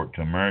import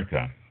to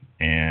America.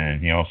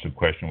 And he also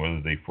questioned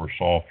whether they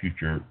foresaw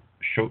future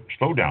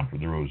slowdown for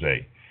the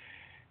rosé.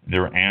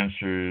 Their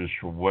answers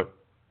for what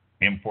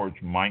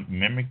imports might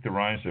mimic the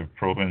rise of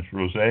Provence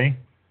Rosé: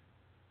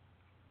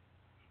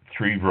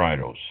 3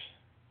 varietals: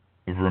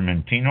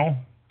 Vermentino,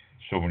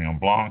 Sauvignon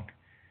Blanc,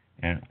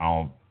 and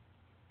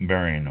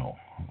Albarino.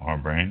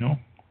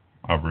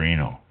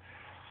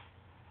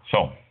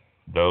 So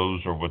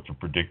those are what they're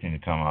predicting to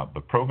come up.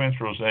 But Provence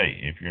Rosé,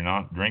 if you're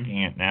not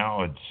drinking it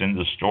now, it's in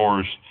the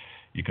stores.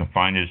 You can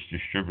find it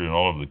distributed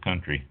all over the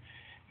country.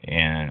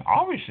 And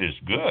obviously it's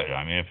good.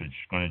 I mean, if it's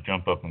going to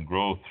jump up in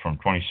growth from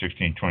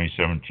 2016 to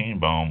 2017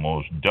 by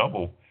almost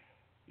double,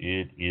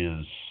 it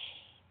is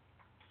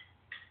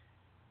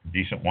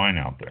decent wine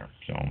out there.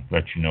 So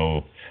let you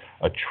know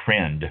a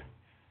trend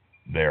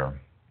there.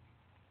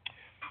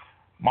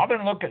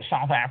 Modern look at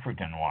South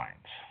African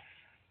wines.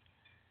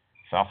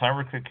 South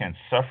Africa can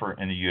suffer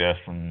in the U.S.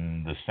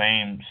 from the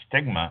same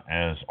stigma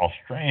as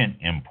Australian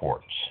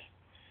imports.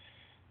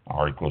 The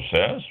article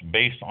says,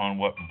 based on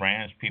what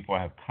brands people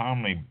have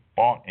commonly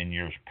bought in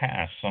years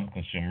past, some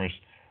consumers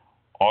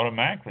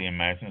automatically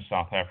imagine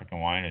South African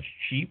wine as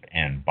cheap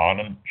and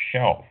bottom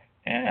shelf.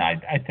 And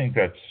I think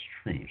that's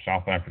true.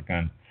 South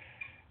African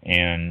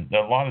and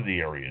a lot of the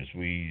areas,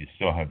 we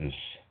still have this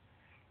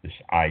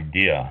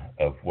idea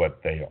of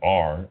what they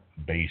are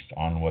based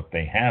on what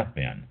they have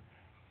been.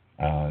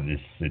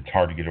 It's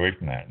hard to get away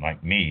from that.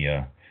 Like me,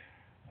 a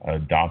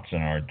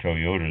Datsun or a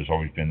Toyota has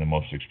always been the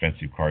most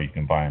expensive car you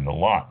can buy in the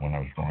lot when I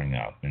was growing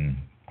up, and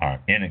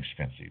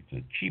inexpensive,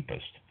 the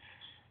cheapest.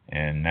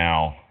 And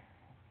now,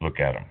 look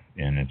at them,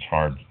 and it's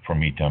hard for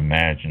me to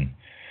imagine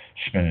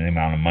spending the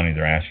amount of money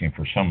they're asking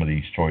for some of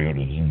these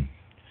Toyotas and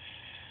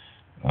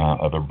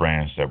other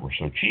brands that were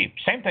so cheap.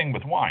 Same thing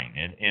with wine.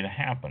 It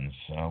happens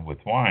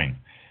with wine.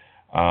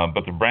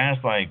 But the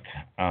brands like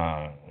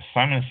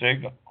Simon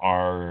Sig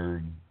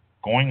are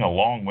going a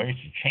long way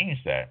to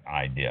change that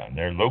idea.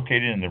 They're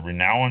located in the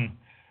renowned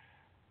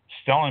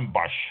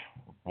Stellenbosch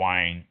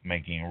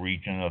wine-making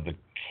region of the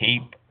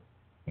Cape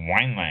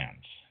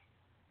Winelands.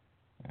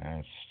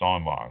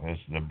 Stellenbosch.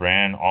 The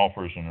brand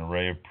offers an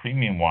array of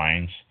premium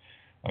wines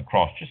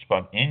across just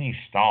about any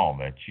style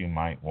that you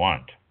might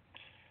want.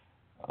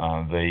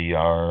 They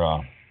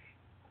are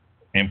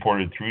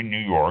imported through New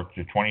York.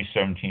 The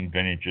 2017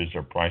 vintages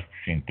are priced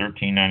between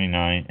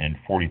 $13.99 and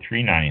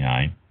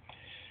 $43.99.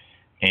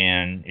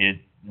 And it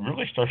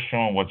really starts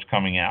showing what's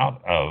coming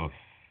out of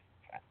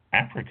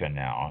Africa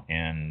now,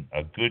 and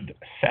a good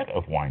set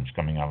of wines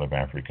coming out of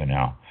Africa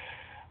now.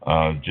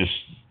 Just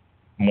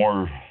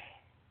more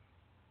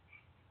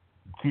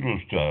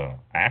kudos to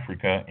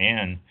Africa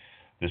and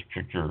this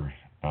particular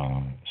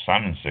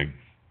Simon Sig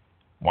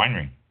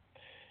winery.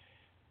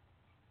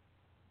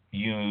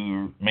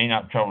 You may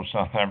not travel to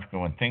South Africa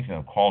when thinking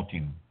of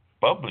quality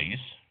bubblies,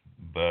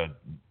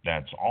 but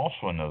that's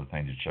also another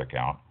thing to check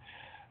out.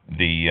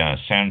 The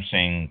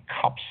Samsung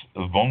Kops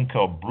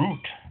Vonkel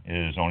Brut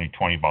is only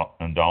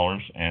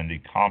 $20, and the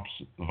Kops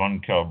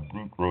Vonkel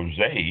Brut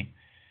Rosé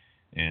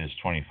is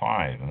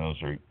 $25. And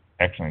those are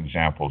excellent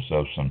examples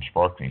of some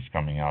sparklings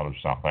coming out of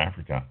South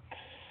Africa.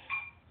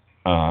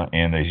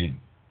 And it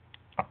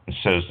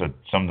says that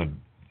some of the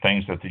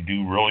things that they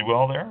do really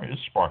well there is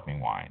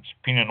sparkling wines.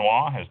 Pinot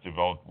Noir has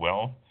developed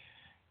well,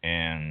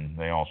 and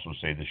they also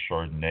say the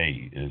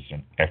Chardonnay is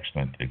an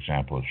excellent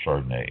example of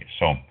Chardonnay.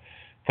 So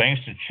things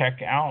to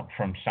check out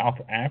from South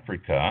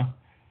Africa: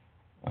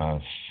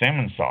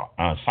 Simon Sig,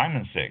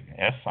 Simonsig,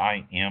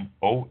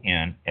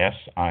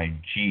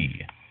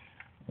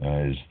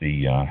 is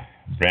the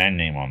brand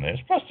name on this.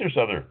 Plus, there's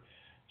other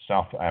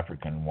South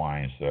African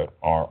wines that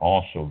are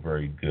also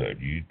very good.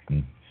 You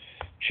can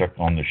check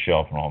on the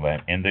shelf and all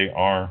that, and they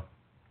are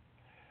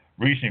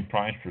reasonably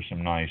priced for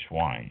some nice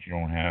wines. You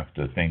don't have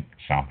to think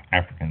South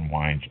African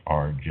wines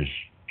are just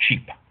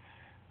cheap,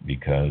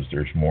 because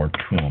there's more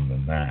to them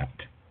than that.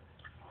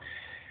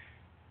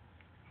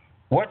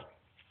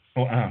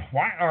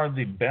 Why are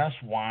the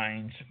best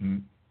wines?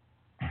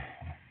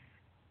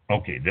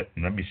 Okay,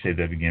 let me say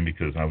that again,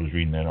 because I was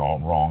reading that all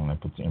wrong and I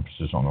put the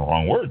emphasis on the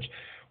wrong words.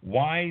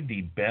 Why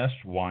the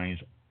best wines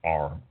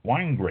are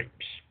wine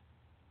grapes.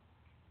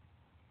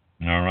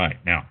 All right,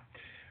 now,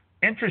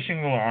 interesting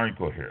little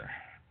article here.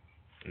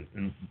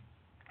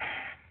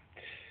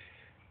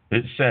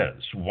 It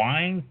says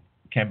wine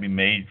can be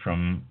made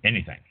from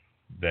anything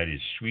that is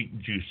sweet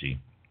and juicy,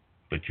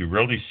 but you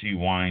rarely see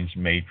wines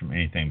made from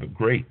anything but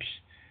grapes,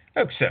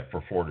 except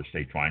for Florida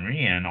State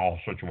Winery and all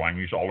sorts of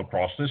wineries all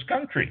across this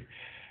country,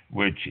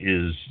 which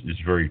is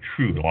very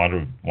true. A lot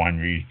of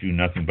wineries do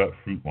nothing but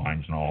fruit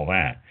wines and all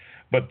that.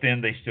 But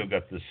then they still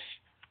got this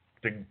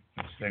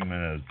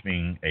stigma of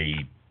being a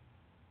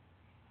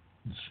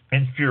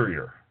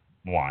inferior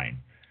wine,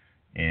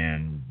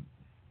 and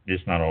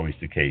it's not always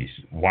the case.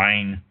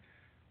 Wine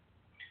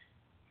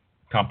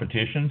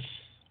competitions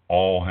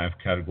all have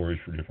categories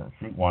for different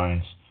fruit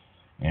wines,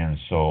 and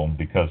so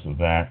because of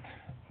that,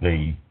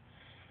 they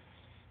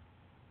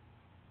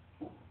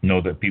know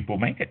that people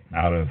make it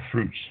out of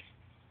fruits.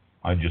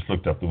 I just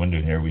looked up the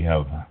window here. We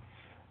have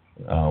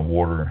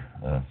water,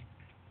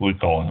 we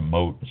call it a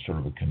moat, sort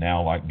of a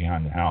canal like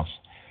behind the house.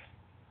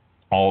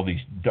 All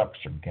these ducks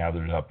are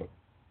gathered up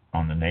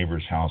on the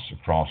neighbor's house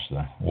across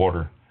the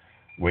water,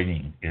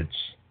 waiting.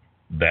 It's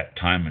that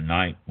time of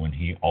night when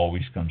he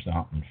always comes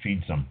out and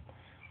feeds them.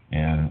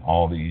 And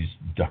all these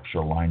ducks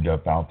are lined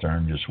up out there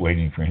and just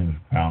waiting for him to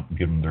come out and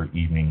give them their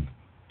evening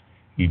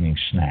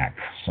snack.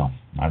 So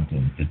I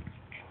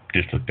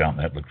just looked out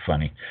and that looked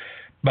funny.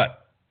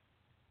 But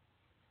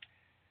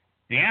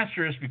the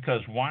answer is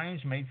because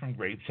wines made from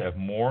grapes have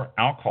more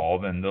alcohol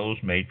than those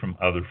made from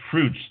other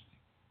fruits,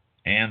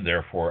 and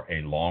therefore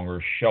a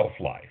longer shelf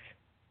life.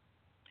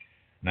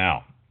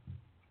 Now,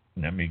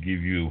 let me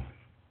give you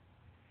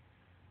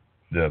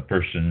the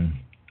person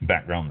who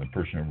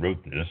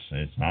wrote this.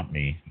 It's not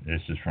me.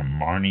 This is from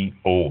Marnie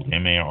Old,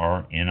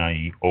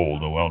 M-A-R-N-I-E,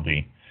 Old,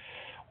 O-L-D.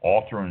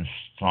 Author and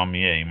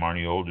sommelier.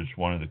 Marnie Old is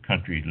one of the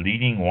country's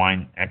leading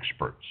wine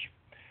experts.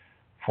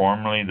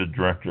 Formerly the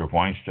director of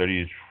wine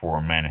studies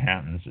for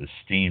Manhattan's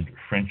esteemed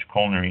French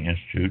Culinary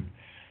Institute,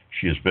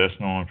 she is best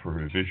known for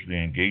her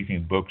visually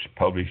engaging books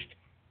published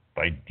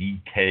by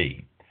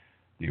DK,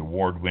 the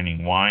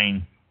award-winning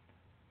Wine,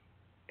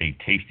 A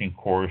Tasting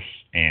Course,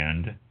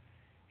 and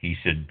He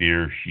Said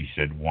Beer, She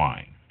Said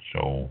Wine.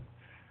 So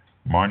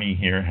Marnie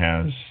here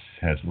has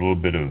a little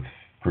bit of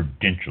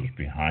credentials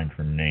behind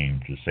her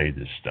name to say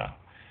this stuff.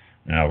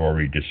 And I've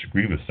already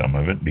disagreed with some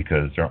of it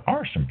because there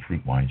are some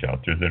fruit wines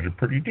out there that are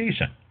pretty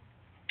decent.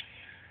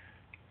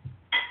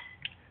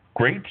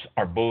 Grapes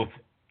are both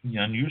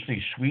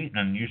unusually sweet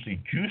and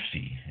unusually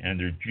juicy, and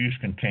their juice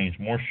contains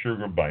more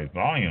sugar by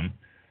volume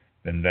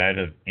than that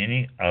of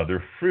any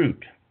other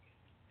fruit.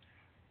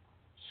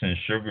 Since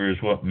sugar is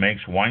what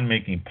makes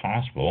winemaking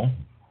possible,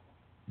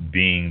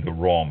 being the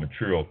raw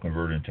material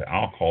converted into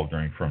alcohol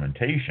during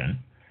fermentation,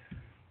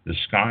 the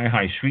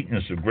sky-high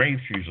sweetness of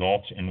grapes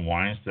results in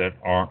wines that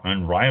are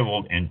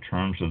unrivaled in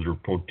terms of their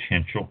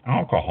potential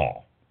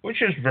alcohol,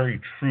 which is very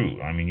true.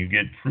 I mean, you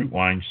get fruit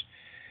wines,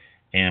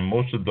 and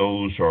most of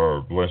those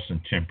are less than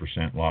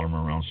 10%. A lot of them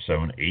are around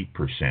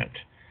 7-8%,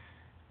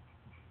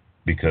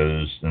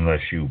 because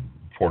unless you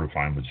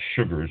fortify them with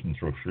sugars and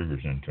throw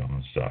sugars into them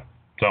and stuff.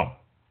 So,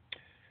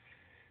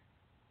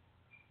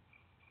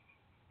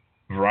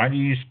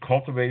 varieties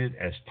cultivated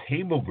as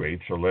table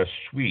grapes are less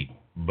sweet,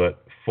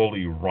 but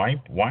fully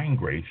ripe wine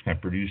grapes can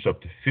produce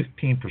up to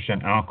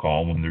 15%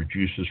 alcohol when their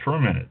juice is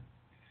fermented.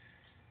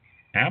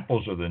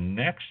 Apples are the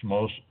next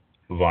most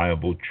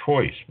viable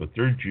choice, but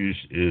their juice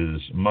is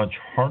much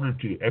harder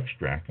to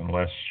extract and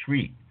less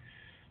sweet.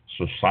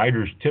 So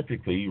ciders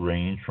typically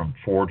range from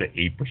 4 to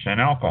 8%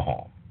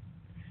 alcohol.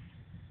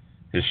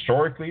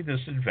 Historically, this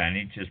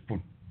advantage is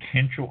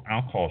potential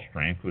alcohol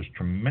strength was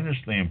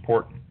tremendously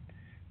important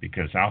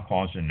because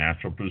alcohol is a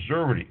natural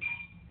preservative.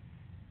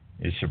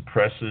 It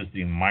suppresses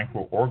the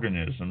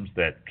microorganisms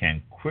that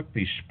can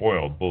quickly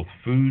spoil both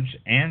foods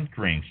and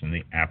drinks in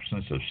the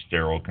absence of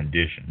sterile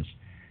conditions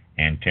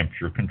and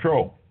temperature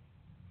control.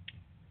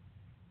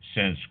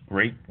 Since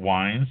grape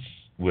wines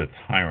with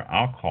higher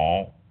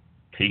alcohol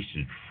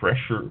tasted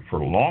fresher for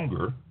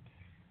longer,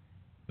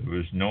 there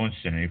was no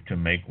incentive to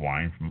make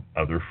wine from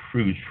other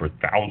fruits for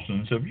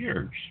thousands of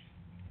years.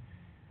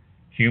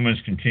 Humans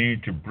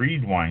continued to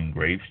breed wine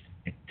grapes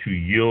to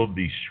yield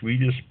the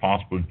sweetest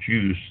possible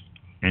juice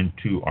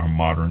into our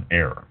modern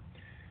era,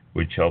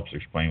 which helps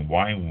explain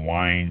why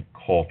wine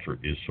culture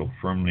is so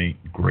firmly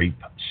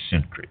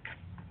grape-centric.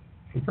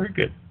 So very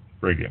good,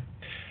 very good.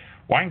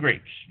 Wine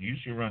grapes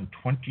usually run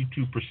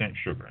 22%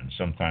 sugar, and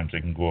sometimes they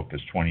can go up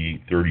as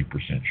 28,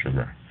 30%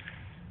 sugar.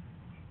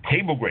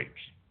 Table grapes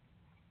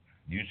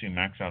usually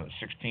max out at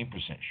 16%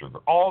 sugar,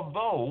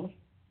 although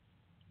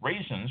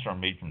raisins are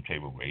made from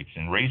table grapes,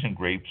 and raisin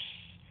grapes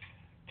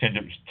tend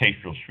to taste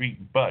real sweet,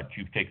 but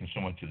you've taken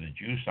so much of the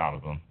juice out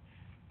of them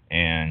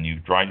and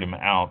you've dried them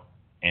out,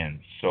 and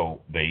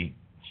so they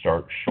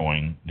start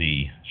showing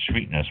the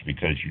sweetness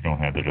because you don't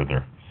have that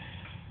other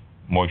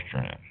moisture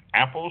in it.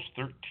 Apples,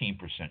 13%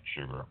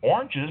 sugar.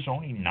 Oranges,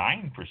 only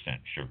 9%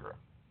 sugar.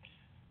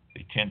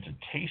 They tend to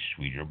taste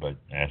sweeter, but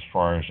as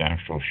far as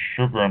actual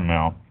sugar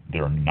amount,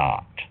 they're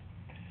not.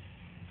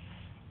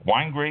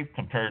 Wine grape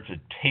compared to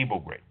table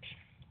grapes.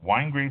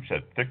 Wine grapes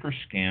have thicker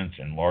skins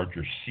and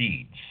larger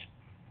seeds,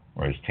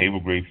 whereas table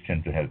grapes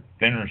tend to have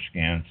thinner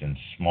skins and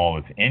small,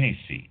 if any,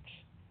 seeds.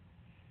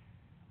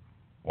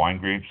 Wine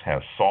grapes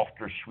have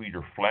softer,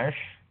 sweeter flesh,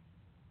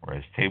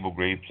 whereas table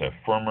grapes have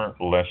firmer,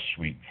 less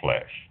sweet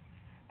flesh.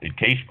 They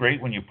taste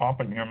great when you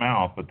pop it in your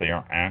mouth, but they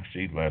are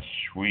actually less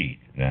sweet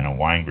than a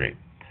wine grape.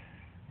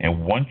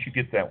 And once you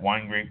get that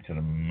wine grape to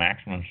the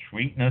maximum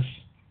sweetness,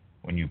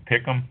 when you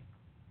pick them,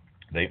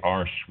 they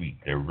are sweet.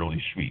 They're really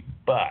sweet.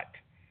 But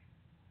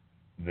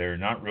they're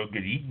not real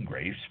good eating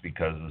grapes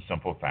because of the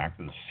simple fact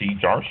that the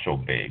seeds are so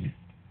big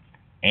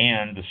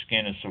and the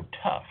skin is so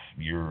tough.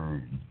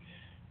 You're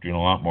doing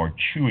a lot more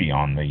chewy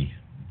on the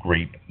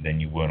grape than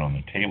you would on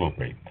the table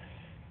grape.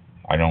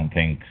 I don't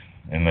think,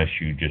 unless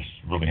you just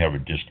really have a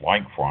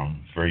dislike for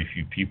them, very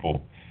few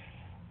people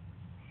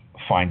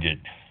find it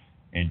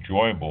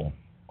enjoyable,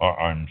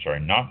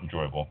 not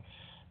enjoyable,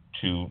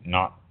 to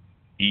not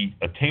eat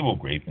a table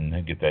grape and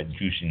then get that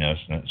juiciness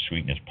and that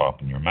sweetness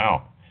pop in your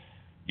mouth.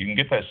 You can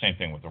get that same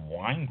thing with a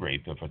wine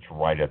grape if it's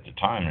right at the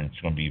time, and it's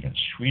going to be even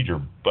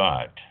sweeter,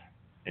 but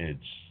it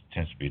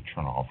tends to be a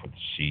turnoff with the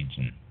seeds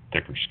and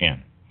thicker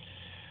skin.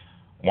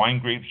 Wine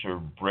grapes are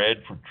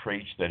bred for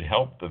traits that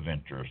help the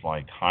vintners,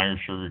 like higher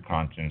sugar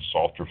content,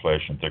 softer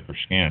flesh, and thicker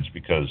skins,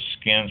 because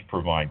skins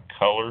provide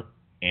color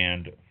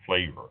and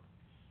flavor.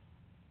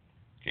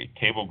 Okay,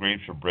 table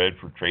grapes are bred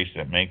for traits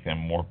that make them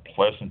more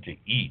pleasant to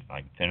eat,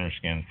 like thinner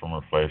skin,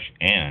 firmer flesh,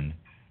 and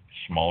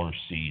smaller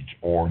seeds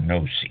or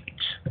no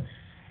seeds.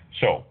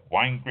 So,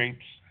 wine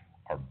grapes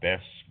are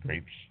best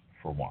grapes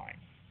for wine.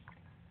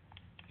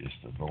 Just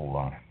a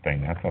little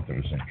thing. I thought that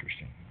was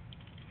interesting.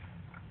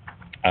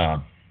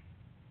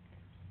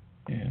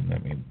 And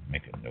let me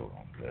make a note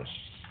on this.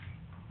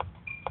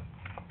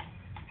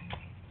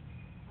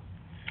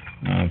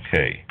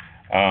 Okay.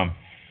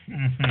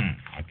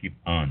 I keep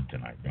on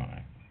tonight, don't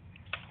I?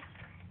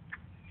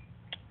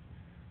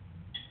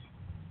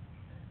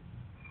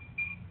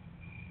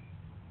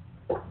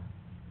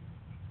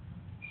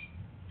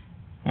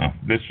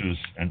 This was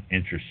an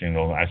interesting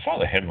little. I saw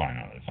the headline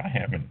on this. I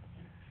haven't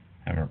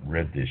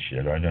read this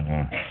yet. I don't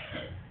know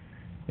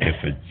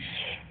if it's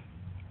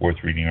worth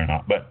reading or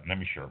not, but let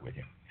me share it with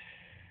you.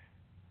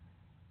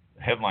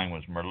 The headline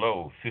was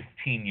Merlot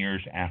 15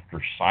 years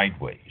after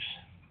Sideways.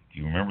 Do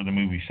you remember the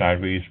movie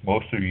Sideways?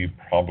 Most of you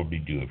probably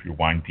do. If you're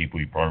wine people,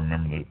 you probably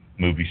remember the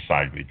movie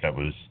Sideways. That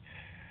was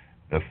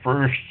the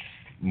first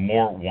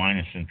more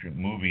wine-centric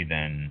movie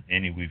than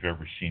any we've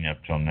ever seen up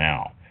till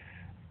now.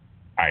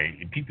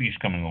 People used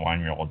to come in the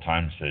winery all the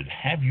time and said,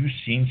 "Have you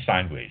seen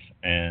Sideways?"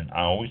 And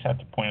I always have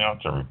to point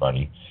out to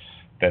everybody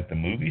that the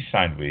movie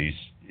Sideways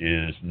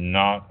is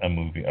not a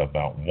movie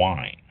about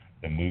wine.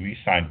 The movie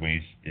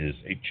Sideways is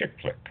a chick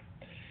flick.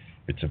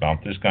 It's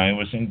about this guy who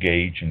was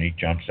engaged, and he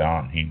jumps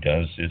out and he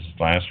does his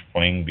last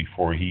fling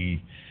before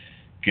he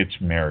gets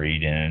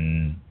married,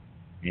 and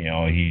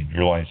he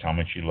realizes how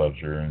much he loves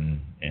her,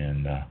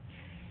 and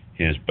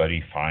his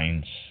buddy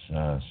finds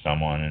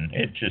someone, and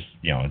it just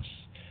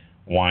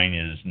wine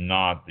is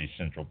not the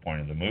central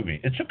point of the movie.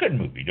 It's a good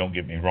movie, don't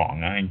get me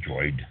wrong. I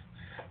enjoyed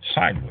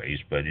Sideways,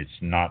 but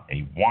it's not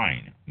a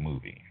wine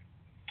movie.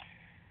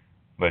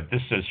 But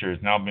this says here,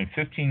 it's now been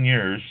 15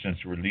 years since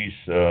the release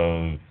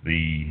of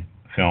the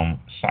film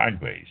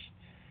Sideways.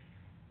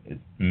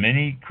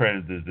 Many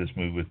credited this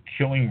movie with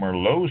killing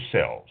Merlot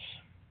sales.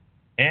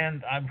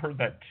 And I've heard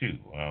that too,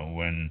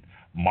 when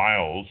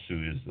Miles,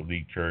 who is the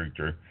lead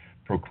character,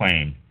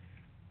 proclaimed,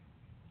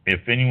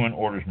 "If anyone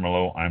orders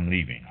Merlot, I'm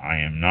leaving. I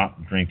am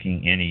not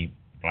drinking any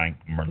blank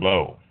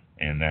Merlot."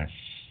 And that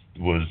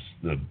was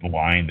the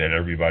line that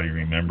everybody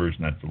remembers,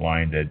 and that's the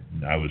line that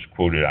I was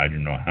quoted I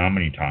don't know how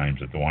many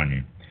times at the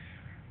winery.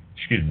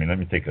 Excuse me, let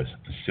me take a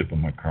sip of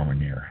my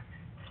Carmenere.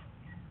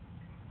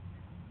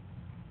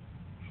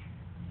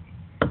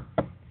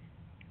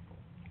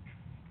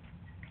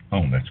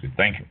 Oh, that's good.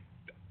 Thank you.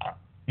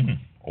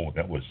 Oh,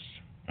 that was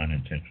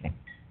unintentional.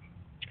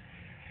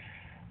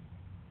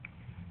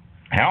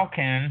 How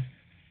can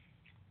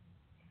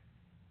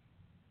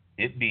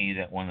it be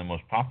that one of the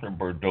most popular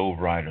Bordeaux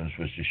varietals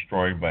was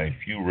destroyed by a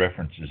few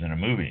references in a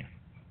movie?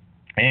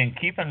 And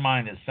keep in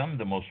mind that some of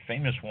the most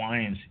famous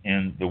wines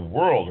in the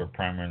world are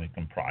primarily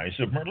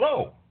comprised of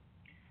Merlot.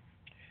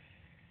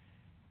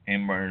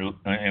 In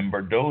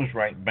Bordeaux's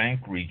right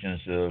bank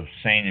regions of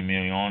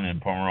Saint-Emilion and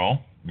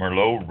Pomerol,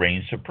 Merlot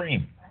reigns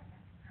supreme.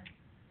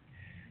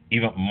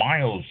 Even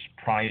Miles'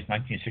 prized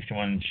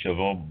 1961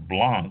 Cheval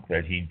Blanc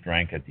that he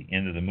drank at the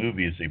end of the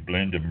movie is a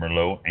blend of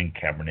Merlot and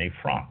Cabernet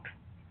Franc.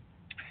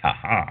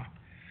 Ha.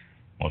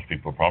 Most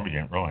people probably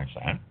didn't realize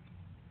that.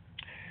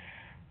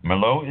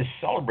 Merlot is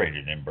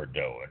celebrated in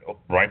Bordeaux. It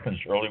ripens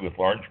early with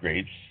large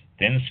grapes,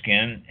 thin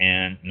skin,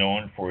 and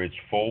known for its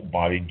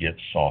full-bodied yet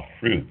soft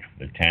fruit.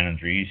 The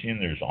tannins are easy,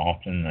 and there's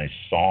often a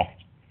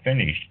soft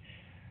finish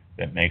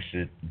that makes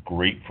it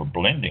great for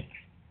blending.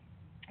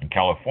 In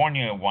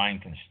California, wine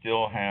can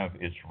still have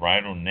its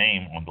varietal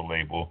name on the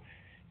label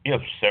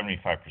if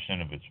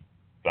 75% of its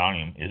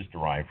volume is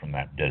derived from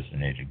that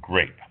designated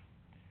grape.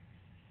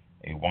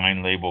 A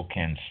wine label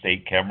can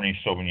state Cabernet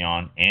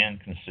Sauvignon and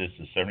consists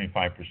of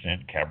 75%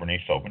 Cabernet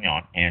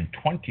Sauvignon and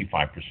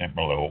 25%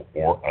 Merlot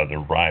or other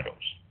varietals.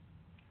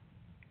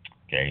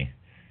 Okay,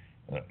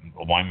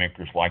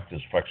 winemakers like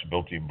this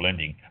flexibility of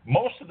blending.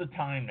 Most of the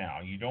time now,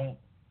 you don't,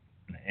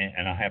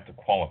 and I have to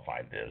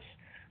qualify this,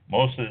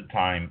 most of the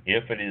time,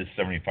 if it is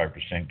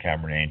 75%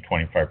 Cabernet and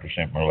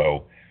 25%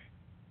 Merlot,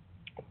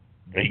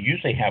 they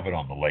usually have it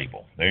on the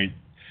label.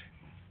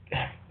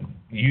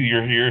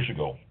 Years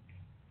ago,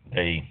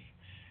 they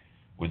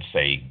would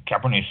say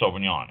Cabernet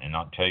Sauvignon and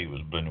not tell you it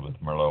was blended with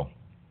Merlot.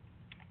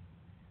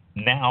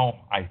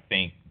 Now, I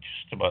think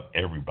just about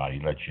everybody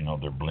lets you know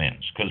they're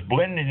blends, because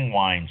blended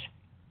wines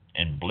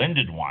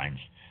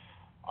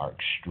are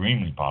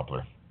extremely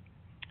popular.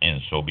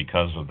 And so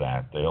because of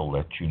that, they'll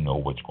let you know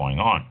what's going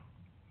on.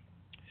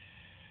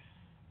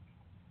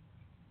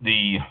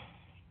 The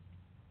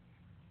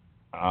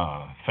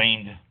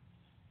famed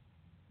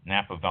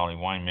Napa Valley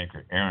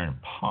winemaker Aaron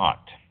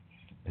Pott,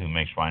 who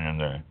makes wine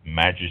under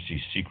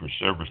Majesty's Secret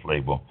Service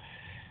label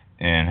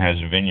and has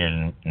a vineyard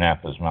in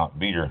Napa's Mount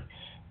Veeder,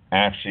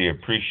 actually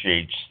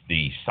appreciates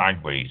the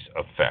sideways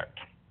effect,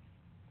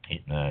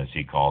 as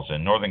he calls it.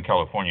 In Northern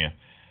California,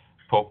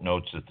 Pope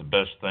notes that the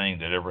best thing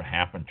that ever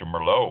happened to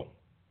Merlot,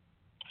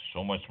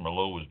 so much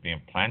Merlot was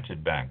being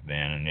planted back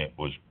then, and it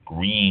was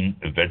green,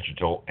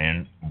 vegetal,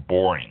 and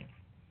boring.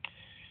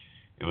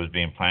 It was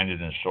being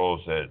planted in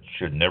soils that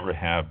should never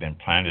have been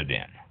planted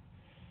in.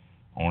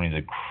 Only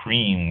the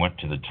cream went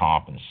to the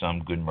top, and some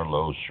good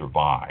Merlots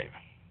survive.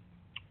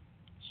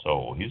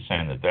 So he's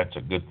saying that that's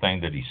a good thing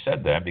that he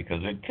said that,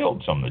 because it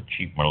killed some of the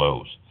cheap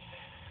Merlots.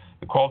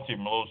 The quality of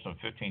Merlots from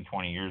 15,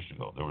 20 years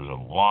ago, there was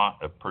a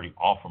lot of pretty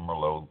awful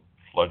Merlot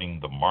flooding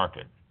the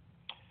market.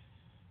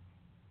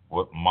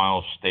 What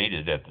Miles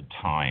stated at the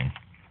time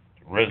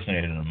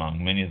resonated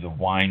among many of the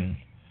wine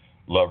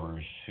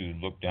lovers who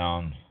looked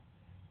down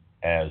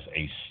as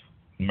a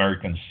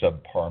American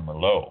subpar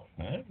Merlot.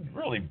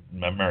 Really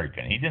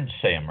American. He didn't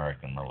say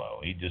American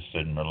Merlot. He just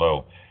said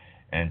Merlot.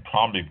 And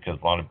probably because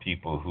a lot of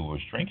people who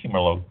was drinking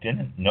Merlot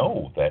didn't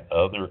know that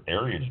other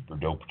areas,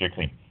 Bordeaux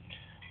particularly,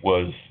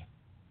 was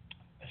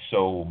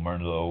so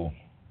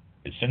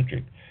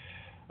Merlot-eccentric.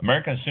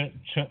 American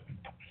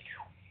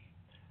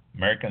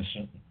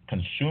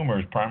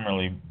consumers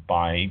primarily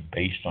buy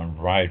based on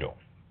varietal.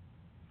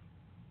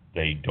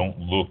 They don't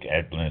look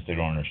at blends. They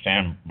don't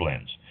understand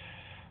blends.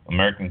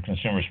 American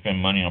consumers spend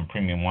money on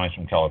premium wines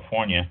from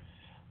California,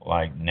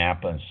 like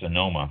Napa and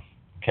Sonoma.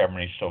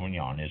 Cabernet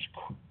Sauvignon is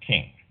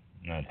king,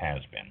 and it has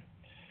been.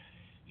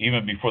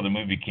 Even before the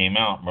movie came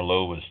out,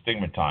 Merlot was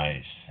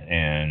stigmatized,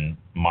 and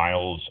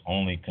Miles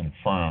only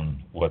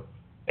confirmed what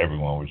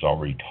everyone was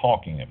already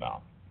talking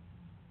about.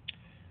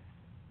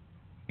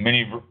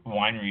 Many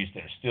wineries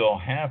that still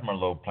have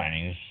Merlot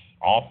plantings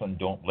often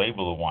don't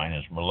label the wine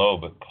as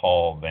Merlot, but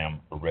call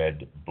them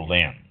red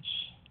blends.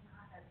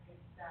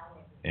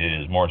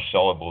 It is more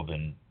sellable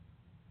than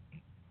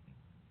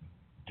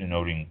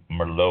denoting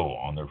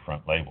Merlot on their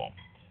front label.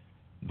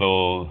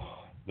 Though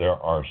there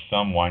are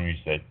some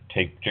wineries that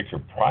take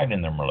particular pride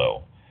in their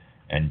Merlot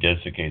and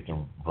designate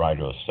the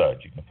varietal as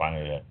such. You can find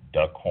it at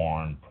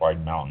Duckhorn,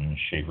 Pride Mountain,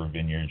 Schaefer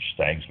Vineyards,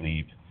 Stag's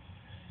Leap.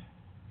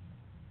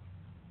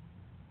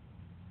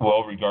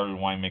 Well-regarded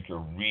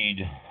winemaker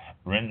Reed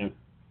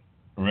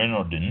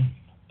Renaudin,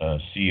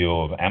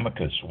 CEO of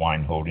Amicus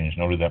Wine Holdings,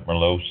 noted that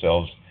Merlot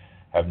sales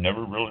have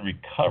never really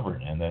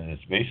recovered and that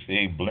it's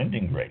basically a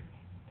blending grape.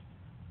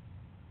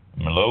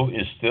 Merlot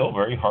is still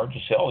very hard to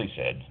sell, he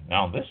said.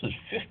 Now, this is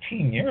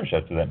 15 years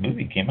after that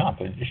movie came out.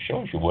 That just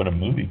shows you what a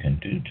movie can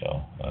do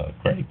to a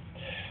grape.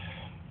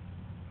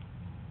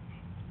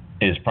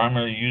 It is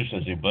primarily used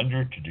as a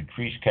blender to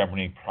decrease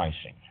Cabernet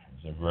pricing.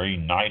 It's a very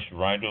nice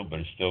varietal, but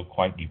it's still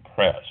quite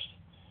depressed,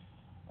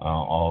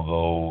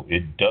 although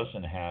it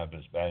doesn't have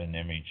as bad an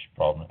image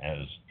problem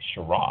as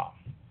Syrah.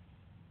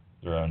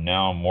 There are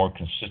now more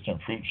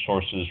consistent fruit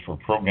sources for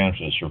programs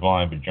that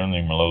survive, but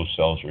generally Merlot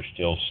sales are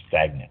still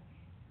stagnant.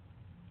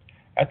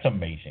 That's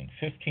amazing.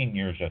 15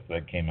 years after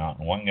that came out,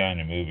 and one guy in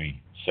the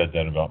movie said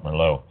that about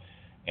Merlot,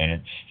 and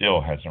it still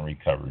hasn't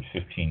recovered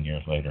 15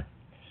 years later.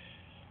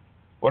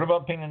 What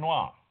about Pinot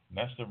Noir?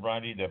 That's the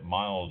variety that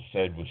Miles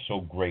said was so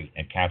great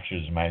and captured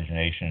his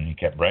imagination, and he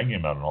kept bragging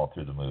about it all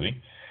through the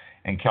movie.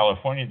 In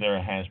California,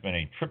 there has been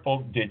a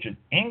triple-digit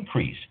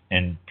increase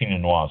in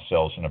Pinot Noir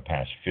sales in the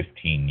past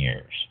 15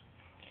 years.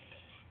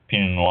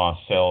 Pinot Noir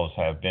sales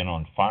have been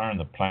on fire and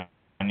the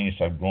plantings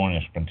have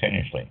grown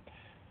spontaneously.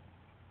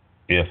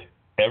 If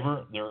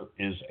ever there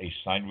is a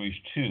sideways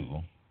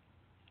 2,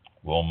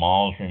 will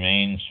malls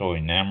remain so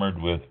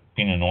enamored with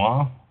Pinot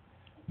Noir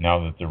now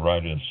that the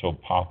variety is so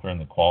popular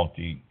and the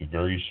quality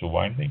varies so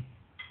widely?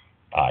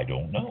 I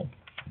don't know.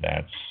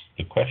 That's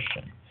the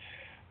question.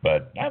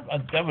 But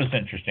that was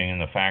interesting in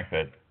the fact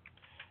that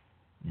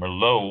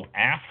Merlot,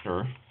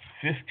 after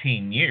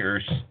 15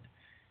 years,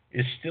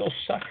 is still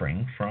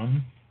suffering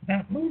from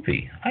that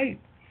movie.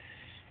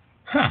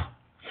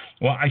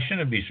 Well, I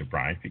shouldn't be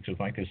surprised because,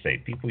 like I say,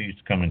 people used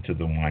to come into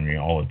the winery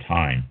all the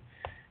time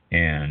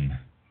and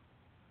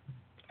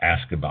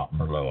ask me about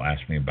Merlot.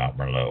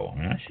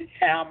 And I said,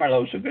 yeah,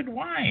 Merlot's a good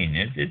wine.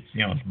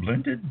 It's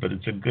blended, but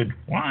it's a good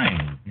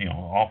wine.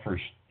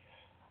 Offers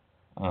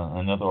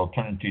another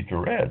alternative to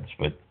reds.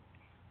 But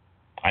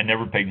I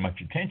never paid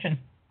much attention.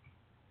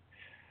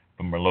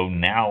 But Merlot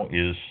now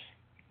is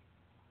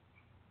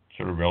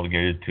sort of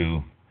relegated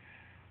to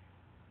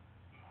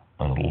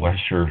a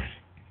lesser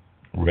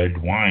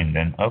red wine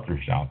than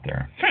others out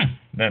there.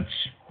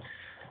 That's,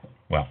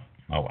 well,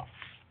 oh well.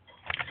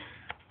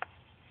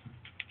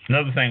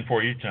 Another thing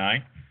for you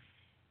tonight.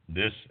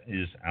 This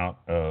is out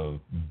of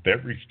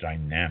Beverage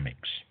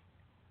Dynamics.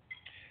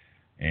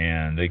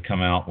 And they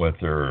come out with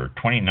their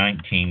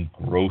 2019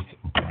 growth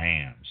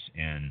brands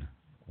in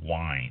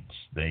wines.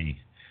 They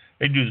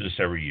do this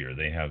every year.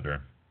 They have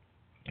their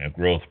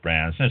growth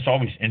brands. And it's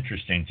always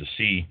interesting to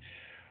see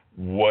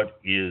what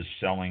is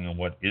selling and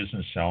what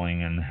isn't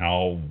selling and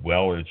how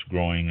well it's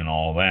growing and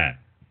all that.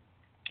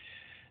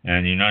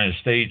 And the United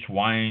States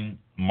wine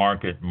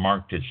market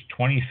marked its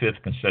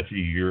 25th consecutive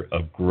year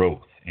of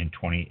growth in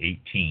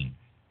 2018.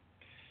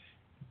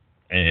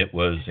 And it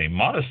was a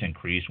modest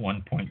increase,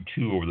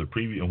 1.2% over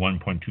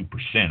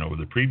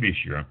the previous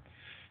year,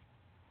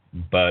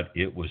 but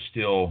it was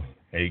still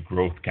a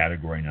growth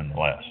category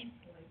nonetheless,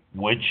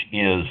 which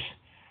is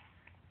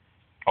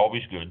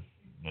always good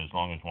as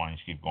long as wines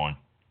keep going.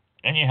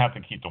 And you have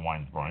to keep the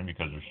wines growing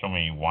because there's so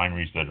many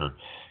wineries that are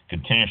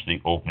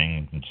continuously opening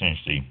and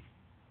continuously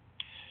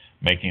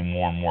making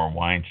more and more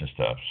wines and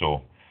stuff.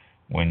 So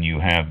when you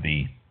have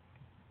the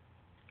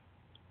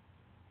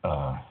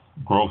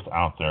growth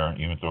out there,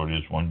 even though it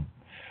is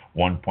 1.2%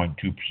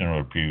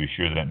 over the previous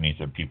year, that means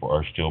that people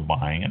are still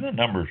buying, and the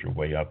numbers are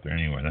way up there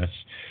anyway.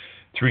 That's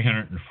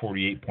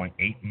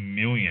 348.8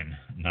 million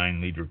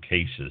 9-liter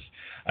cases.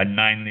 A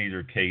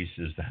 9-liter case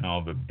is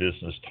how the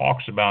business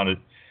talks about it.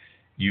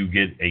 You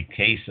get a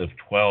case of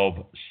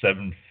 12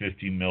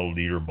 750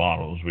 milliliter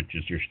bottles, which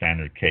is your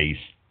standard case.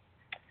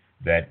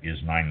 That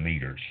is 9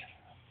 liters.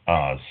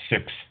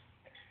 6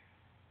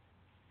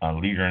 a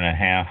liter and a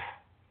half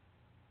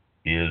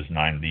is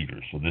 9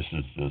 liters. So this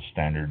is the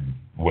standard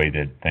way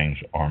that things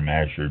are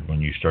measured when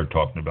you start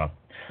talking about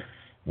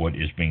what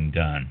is being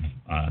done.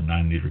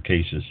 9-liter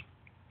cases.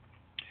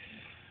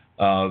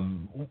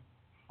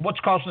 What's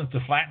causing it to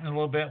flatten a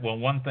little bit? Well,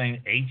 one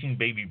thing, aging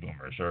baby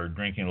boomers are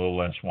drinking a little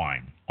less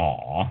wine.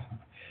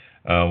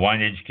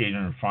 Wine educator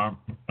and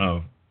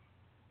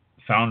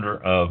founder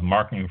of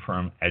marketing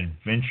firm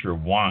Adventure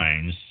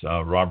Wines,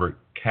 Robert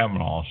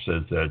Kavanaugh,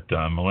 says that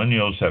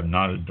millennials have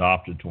not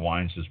adopted to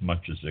wines as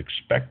much as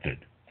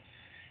expected.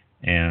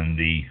 And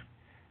the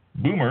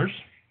boomers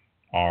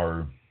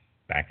are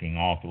backing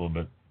off a little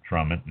bit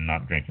from it and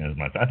not drinking as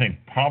much. I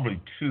think probably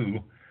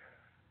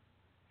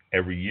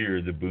every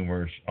year the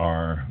boomers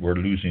we're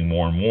losing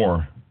more and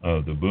more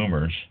of the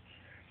boomers.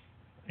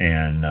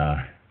 And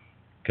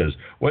because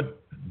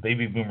what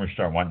baby boomers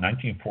start,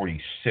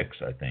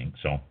 1946, I think.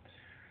 So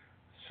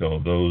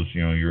those,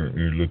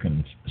 you're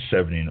looking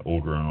 70 and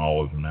older on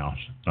all of them now,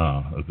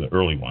 the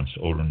early ones,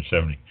 older than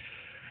 70.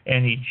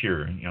 And each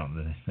year,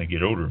 they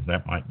get older.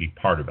 That might be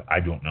part of it. I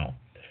don't know.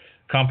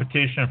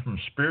 Competition from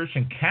spirits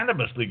and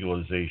cannabis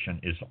legalization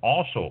is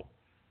also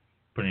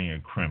putting a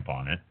crimp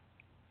on it.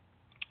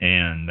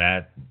 And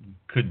that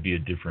could be a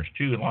difference,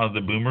 too. A lot of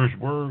the boomers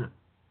were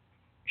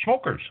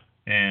smokers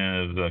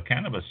of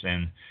cannabis,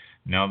 and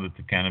now that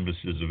the cannabis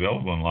is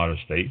available in a lot of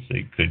states,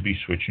 they could be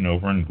switching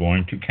over and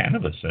going to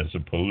cannabis as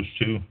opposed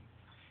to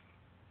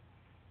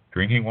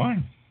drinking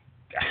wine.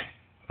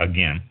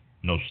 Again,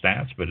 no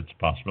stats, but it's a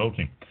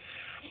possibility.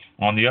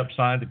 On the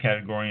upside, the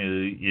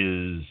category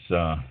is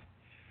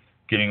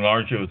getting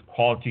larger with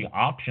quality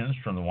options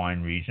from the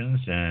wine regions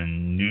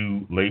and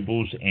new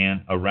labels,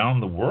 and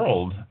around the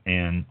world,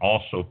 and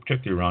also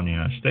particularly around the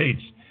United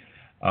States,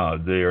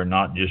 they are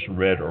not just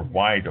red or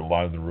white. A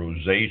lot of the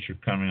rosés are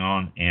coming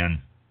on, and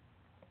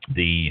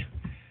the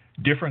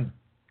different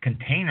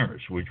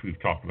containers, which we've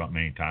talked about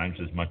many times,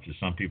 as much as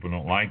some people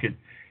don't like it,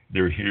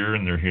 they're here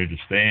and they're here to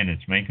stay, and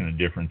it's making a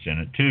difference in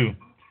it too,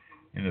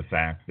 in the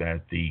fact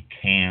that the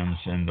cans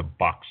and the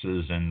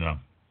boxes and the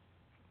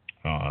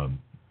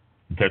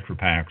Tetra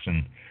Paks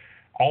and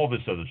all of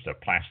this other stuff,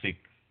 plastic,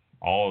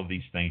 all of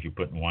these things you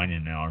put in wine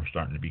in now are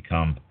starting to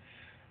become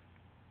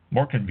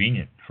more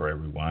convenient for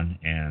everyone,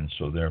 and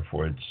so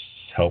therefore it's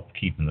helped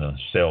keeping the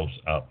sales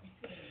up.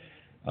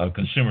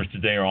 Consumers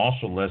today are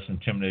also less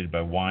intimidated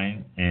by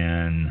wine,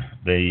 and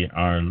they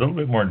are a little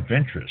bit more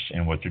adventurous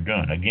in what they're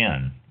doing.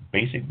 Again,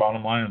 basic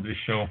bottom line of this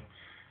show,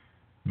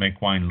 make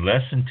wine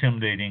less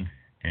intimidating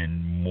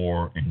and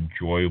more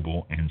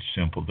enjoyable and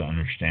simple to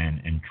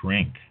understand and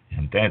drink.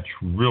 And that's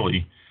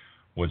really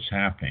what's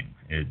happening.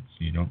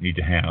 You don't need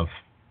to have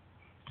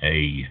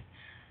a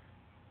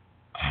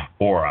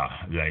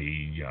aura,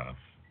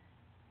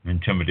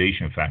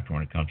 intimidation factor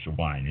when it comes to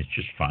wine. It's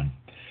just fun.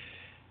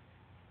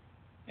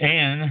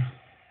 And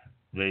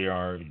they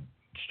are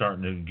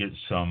starting to get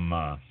some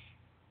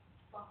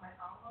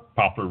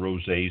popular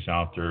rosés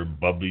out there.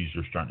 Bubblies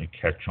are starting to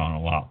catch on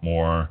a lot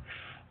more.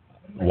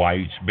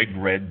 Whites, big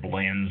red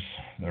blends.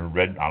 They're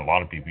red. A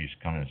lot of people used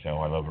to come in and say, "Oh,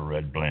 I love a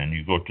red blend."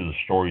 You go to the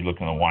store, you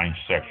look in the wine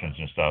sections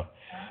and stuff,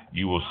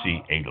 you will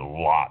see a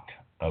lot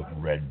of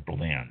red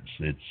blends.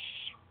 It's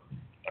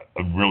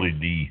really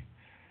the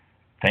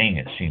thing,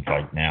 it seems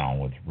like now,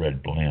 with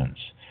red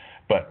blends.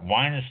 But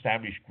wine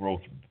established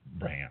growth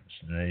brands.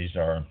 And these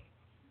are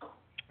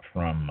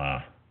from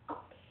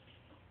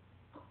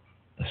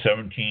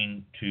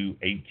 17 to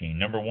 18.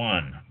 Number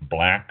 1,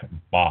 Black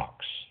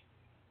Box.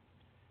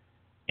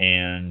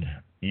 And,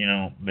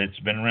 it's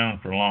been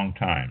around for a long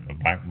time. The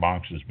Black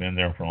Box has been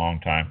there for a long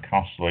time.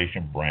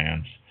 Constellation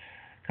Brands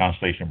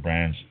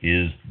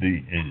is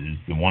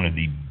one of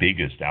the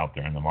biggest out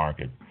there in the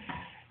market.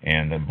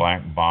 And the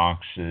Black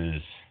Box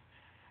is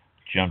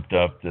jumped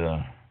up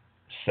to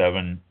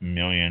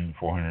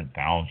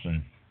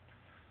 7,400,000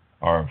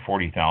 or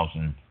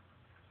 40,000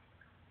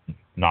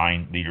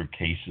 9-liter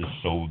cases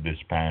sold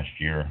this past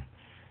year.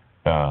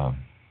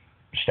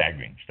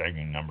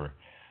 Staggering number.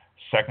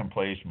 Second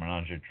place,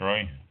 Menage a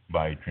Trois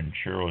by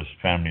Trinchero's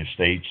Family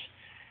Estates,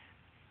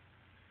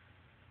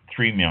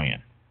 3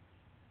 million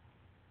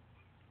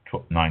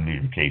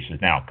 9-liter cases.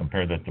 Now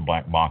compare that to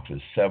Black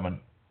Box's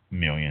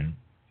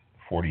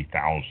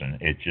 7,040,000.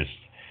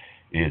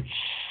 It's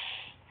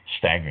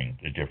staggering,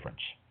 the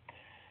difference.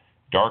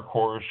 Dark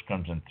Horse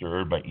comes in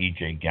third by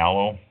E.J.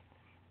 Gallo,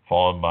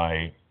 followed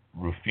by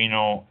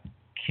Rufino,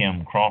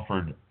 Kim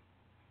Crawford,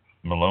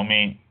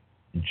 Melomi,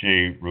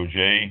 J.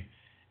 Roger,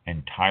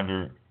 and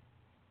Tyler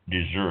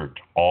Dessert,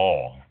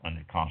 all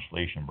under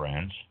Constellation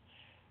Brands.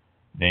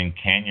 Then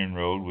Canyon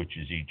Road, which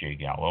is E.J.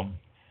 Gallo.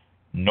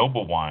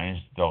 Noble Wines,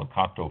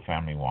 Delicato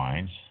Family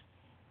Wines.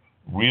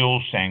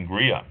 Real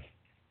Sangria,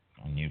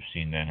 and you've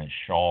seen that at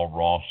Shaw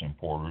Ross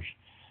Importers.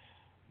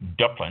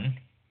 Duplin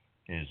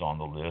is on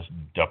the list,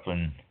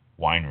 Duplin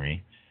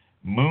Winery.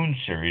 Moon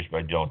Series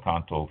by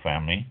Delicato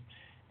Family,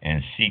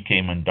 and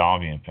C.K.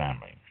 Mondavian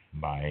Family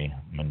by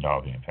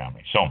Mondavian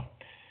Family. So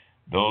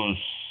those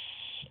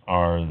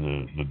are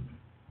the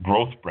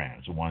growth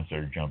brands, the ones that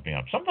are jumping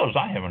up. Some of those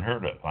I haven't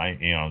heard of.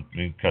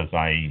 Because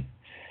I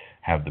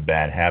have the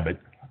bad habit,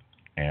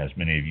 as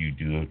many of you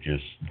do, of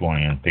just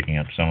going and picking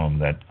up some of them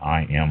that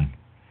I am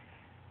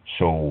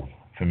so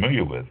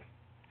familiar with.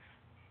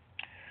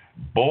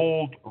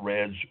 Bold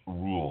Red's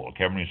rule.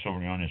 Cabernet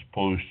Sauvignon is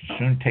poised to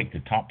soon take the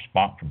top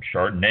spot from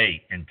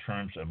Chardonnay in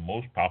terms of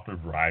most popular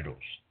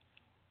varietals.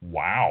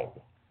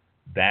 Wow,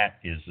 that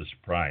is a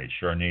surprise.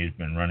 Chardonnay has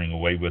been running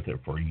away with it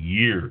for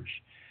years.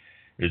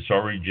 It's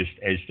already just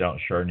edged out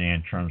Chardonnay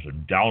in terms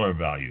of dollar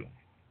value.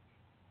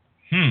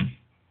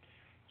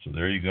 So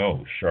there you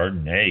go.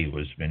 Chardonnay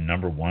has been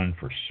number one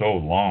for so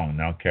long.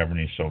 Now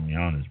Cabernet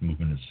Sauvignon is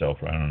moving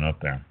itself right on up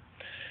there.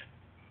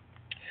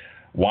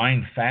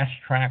 Wine Fast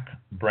Track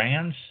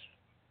Brands,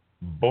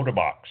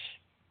 Bodabox,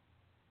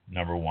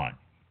 number one.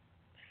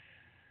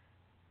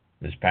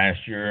 This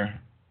past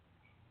year,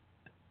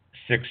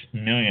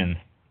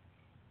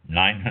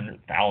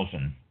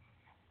 6,900,000,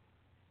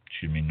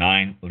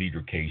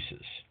 9-liter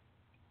cases.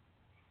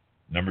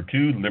 Number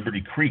two,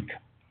 Liberty Creek,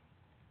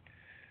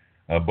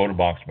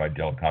 Bodabox by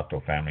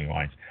Delicato Family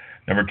Wines.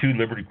 Number two,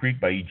 Liberty Creek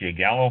by E.J.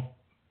 Gallo,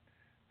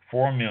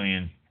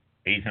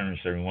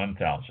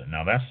 4,871,000.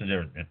 Now that's the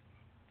difference.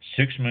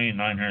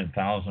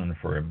 6,900,000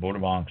 for a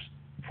Bodabox,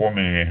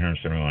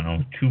 4,871,000,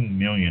 almost 2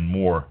 million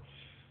more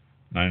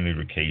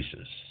 9-liter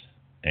cases.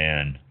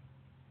 And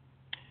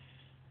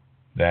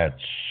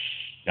that's,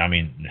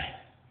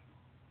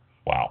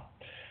 wow.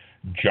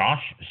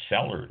 Josh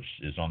Cellars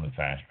is on the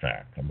fast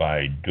track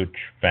by Dutch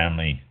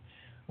Family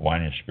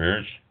Wine and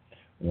Spirits.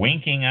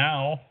 Winking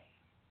Owl,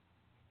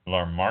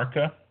 La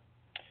Marca,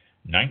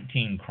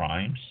 19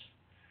 Crimes.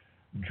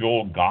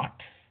 Joel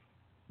Gott,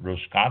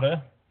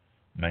 Roscata,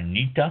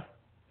 Manita,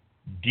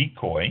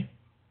 Decoy,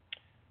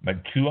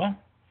 Matua,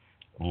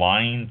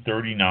 Line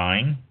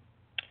 39,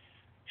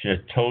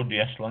 Chateau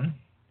d'Eslin,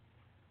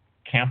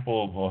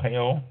 Campo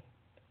Viejo,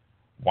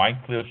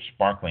 Wycliffe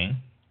Sparkling,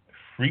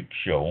 Freak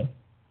Show,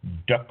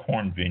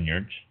 Duckhorn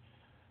Vineyards,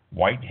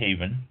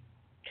 Whitehaven,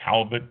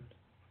 Talbot,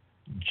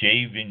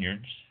 J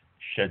Vineyards,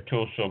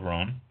 Chateau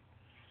Sauvignon,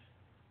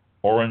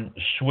 Orin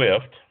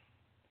Swift,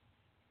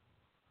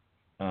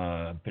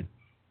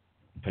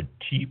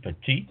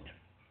 Petit,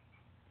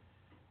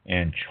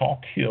 and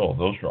Chalk Hill.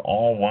 Those are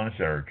all ones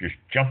that are just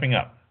jumping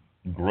up.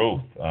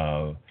 Growth.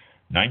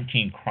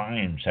 19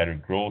 Crimes had a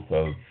growth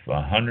of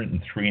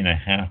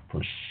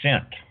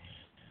 103.5%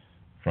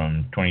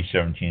 from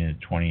 2017 to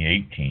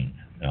 2018.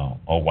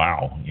 Oh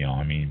wow,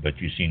 but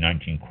you see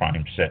 19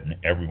 Crimes setting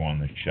everyone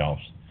on the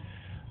shelves.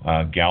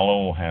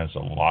 Gallo has a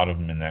lot of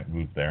them in that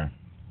group there,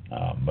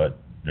 but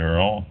they're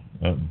all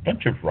a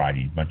bunch of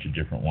variety, a bunch of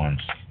different ones.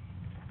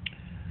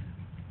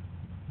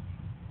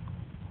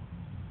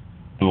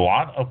 A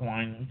lot of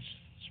wines,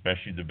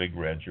 especially the big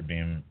reds, are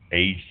being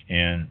aged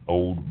in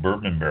old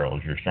bourbon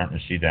barrels. You're starting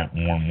to see that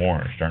more and more.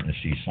 You're starting to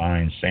see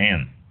signs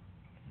saying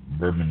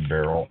bourbon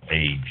barrel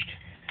aged,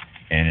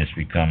 and it's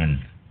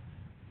becoming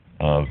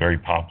a very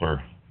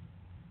popular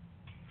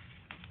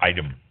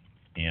item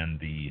in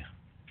the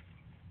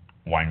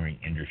winery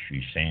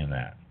industry, saying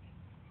that.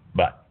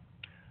 But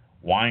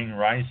wine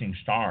rising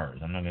stars,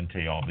 I'm not going to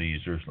tell you all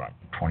these. There's like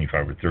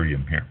 25 or 30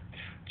 of them here.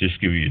 Just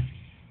give you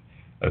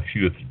a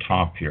few at the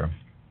top here.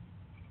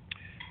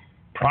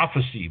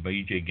 Prophecy by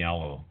E.J.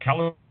 Gallo.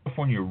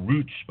 California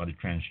Roots by the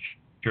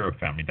Tranchera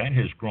family. That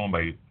has grown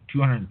by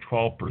 212%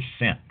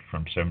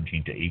 from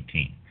 17 to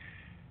 18.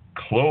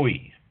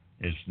 Chloe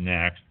is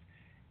next.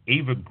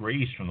 Ava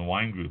Grace from the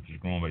wine group has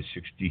grown by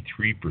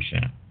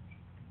 63%.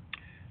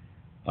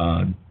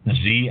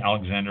 Z.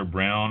 Alexander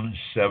Brown,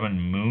 7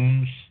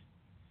 Moons.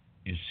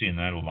 You're seeing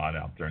that a lot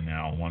out there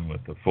now. One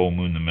with the full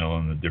moon in the middle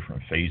and the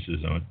different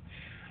phases of it.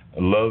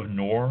 Love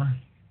Nor,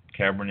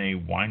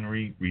 Cabernet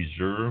Winery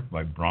Reserve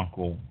by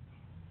Bronco.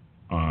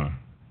 Not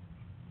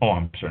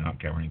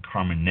Cabernet.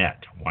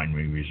 Carmenet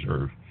Winery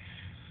Reserve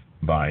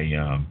by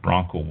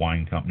Bronco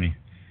Wine Company.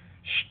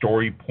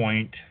 Story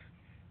Point,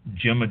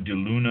 Gemma de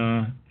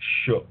Luna,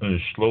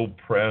 Slow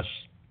Press.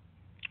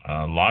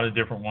 A lot of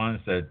different ones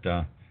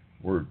that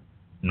we're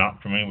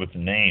not familiar with the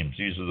names.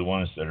 These are the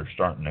ones that are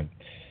starting to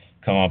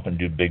come up and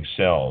do big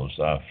sales.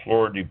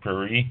 Fleur de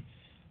Prairie,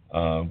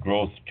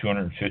 growth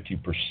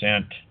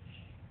 250%.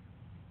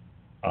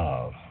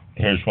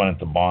 Here's one at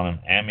the bottom,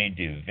 Ami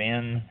de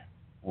Vin,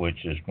 which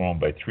has grown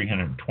by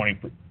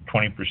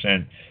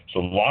 320%. So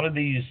a lot of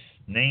these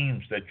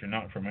names that you're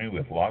not familiar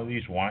with, a lot of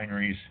these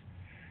wineries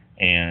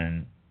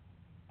and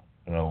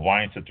the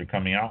wines that they're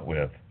coming out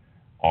with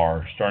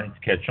are starting to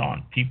catch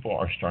on. People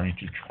are starting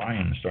to try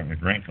them, starting to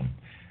drink them,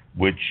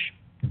 which,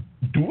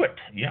 do it.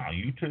 Yeah,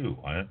 you too.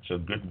 It's a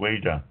good way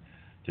to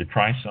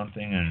try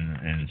something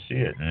and see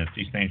it. And if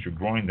these things are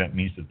growing, that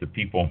means that the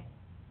people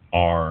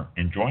are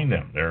enjoying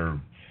them.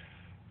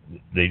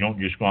 They don't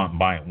just go out and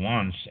buy it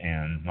once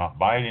and not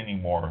buy it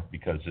anymore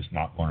because it's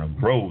not going to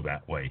grow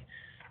that way.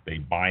 They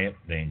buy it,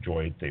 they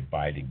enjoy it, they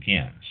buy it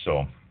again.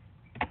 So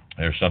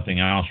there's something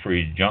else for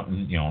you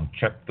to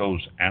check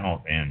those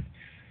out and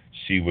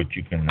see what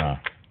you can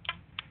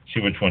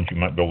see which ones you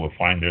might be able to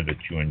find there that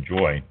you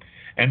enjoy.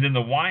 And then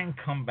the wine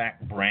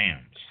comeback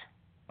brands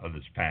of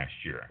this past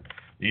year.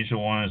 These are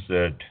ones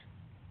that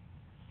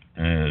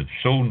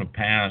sold in the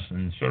past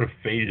and sort of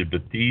faded,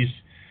 but these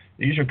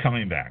are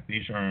coming back.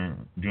 These are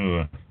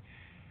doing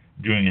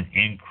an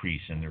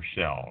increase in their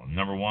sale.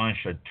 Number one,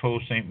 Chateau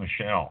Ste.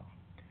 Michelle.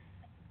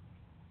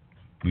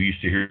 We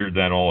used to hear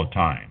that all the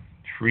time.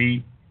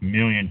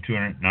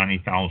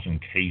 3,290,000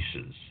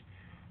 cases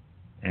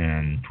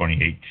in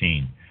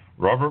 2018.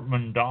 Robert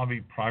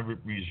Mondavi Private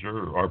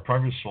Reserve or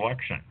Private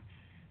Selection,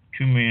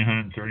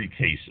 2,130,000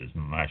 cases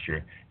in the last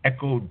year.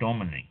 Echo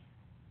Domini,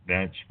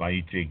 that's by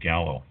E.J.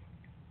 Gallo.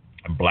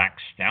 Black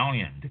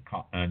Stallion,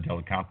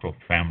 Delicato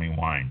Family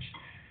Wines.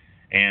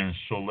 And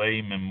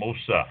Soleil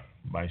Mimosa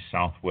by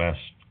Southwest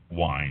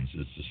Wines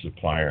is the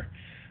supplier.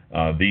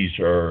 These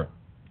are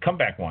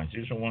comeback wines.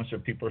 These are ones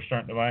that people are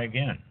starting to buy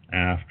again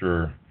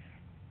after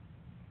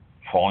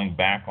falling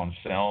back on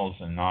sales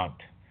and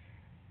not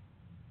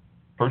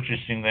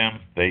purchasing them.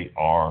 They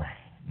are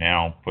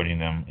now putting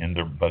them in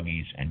their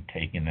buggies and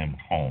taking them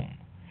home.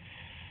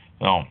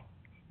 So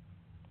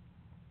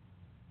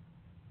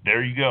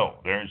there you go.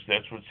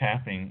 That's what's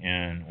happening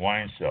in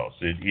wine sales.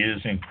 It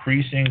is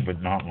increasing,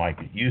 but not like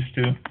it used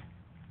to.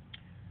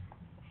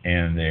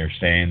 And they're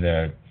saying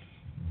that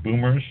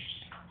boomers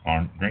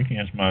aren't drinking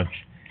as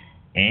much,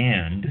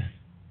 and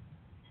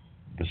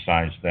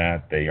besides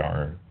that, they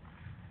are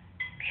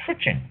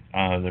switching.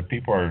 The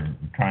people are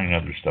trying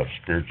other stuff,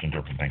 spirits and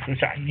different things.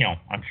 Which I'm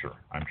sure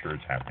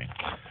it's happening.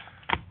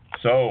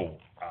 So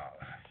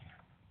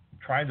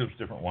try those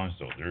different ones,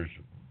 though. There's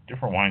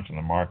different wines in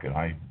the market.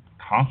 I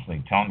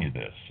constantly telling you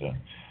this.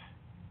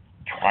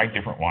 Try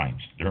different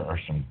wines. There are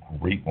some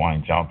great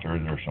wines out there.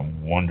 There are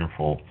some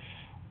wonderful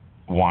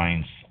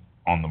wines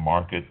on the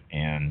market,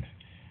 and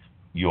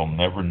you'll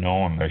never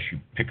know unless you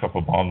pick up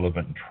a bottle of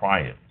it and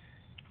try it.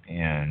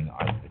 And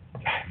I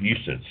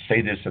used to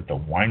say this at the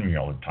winery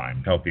all the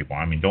time. Tell people,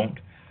 don't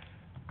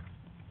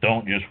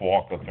just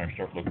walk up there and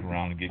start looking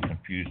around and get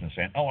confused and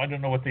saying, oh, I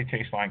don't know what they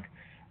taste like.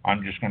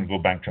 I'm just going to go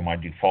back to my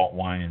default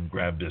wine and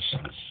grab this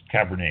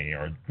Cabernet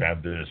or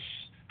grab this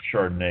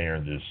Chardonnay or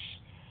this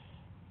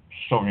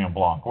Sauvignon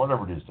Blanc,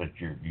 whatever it is that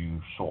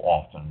you so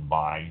often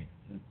buy.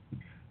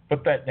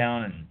 Put that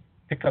down and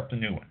pick up the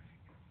new one.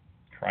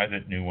 Try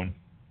that new one,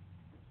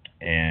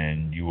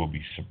 and you will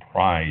be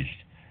surprised.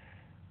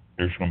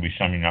 There's going to be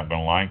some you're not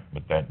going to like,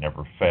 but that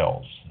never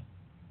fails.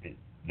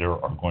 There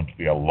are going to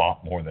be a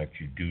lot more that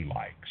you do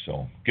like.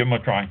 So give them a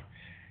try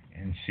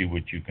and see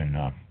what you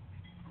can,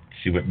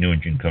 see what new one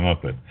you can come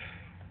up with.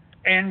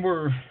 And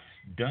we're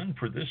done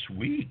for this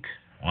week.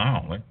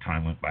 Wow, that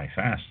time went by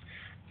fast.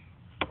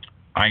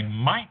 I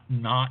might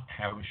not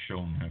have a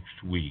show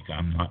next week.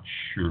 I'm not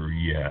sure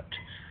yet.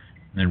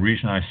 And the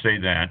reason I say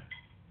that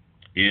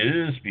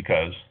is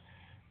because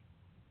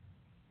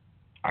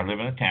I live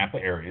in the Tampa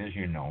area, as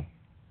you know.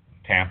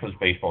 Tampa's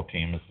baseball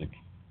team is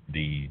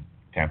the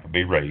Tampa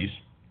Bay Rays.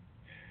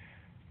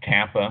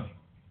 Tampa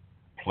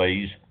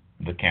plays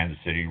the Kansas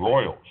City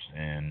Royals,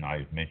 and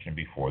I've mentioned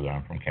before that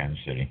I'm from Kansas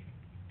City,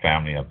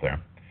 family up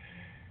there.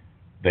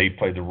 They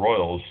play the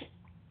Royals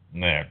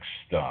next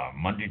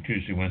Monday,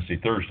 Tuesday, Wednesday,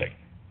 Thursday,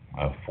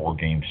 a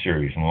 4-game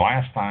series. And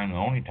the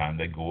only time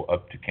they go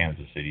up to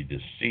Kansas City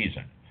this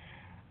season.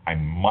 I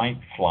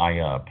might fly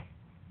up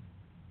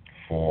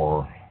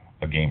for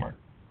a game or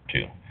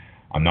two.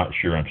 I'm not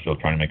sure. I'm still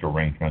trying to make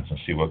arrangements and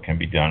see what can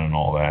be done and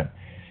all that.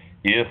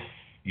 If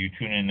you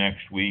tune in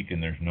next week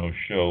and there's no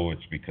show,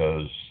 it's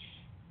because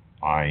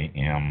I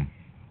am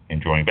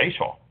enjoying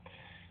baseball.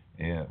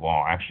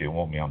 Well, actually, it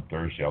won't be on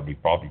Thursday. I'll be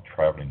probably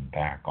traveling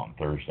back on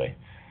Thursday.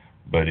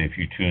 But if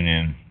you tune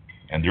in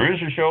and there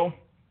is a show,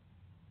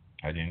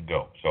 I didn't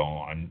go. So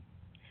I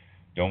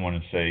don't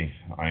want to say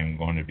I'm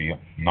going to be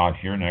not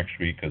here next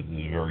week, because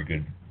there's a very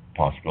good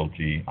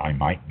possibility I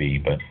might be.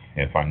 But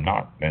if I'm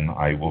not, then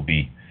I will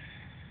be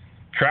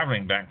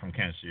traveling back from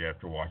Kansas City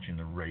after watching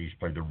the Rays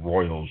play the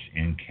Royals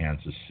in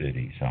Kansas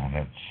City. So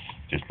that's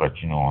just let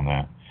you know on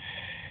that.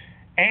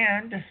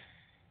 And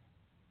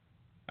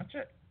that's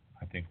it.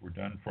 I think we're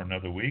done for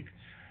another week.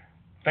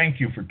 Thank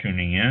you for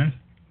tuning in.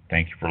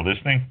 Thank you for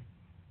listening.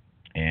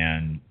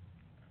 And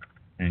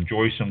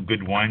enjoy some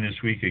good wine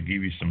this week. I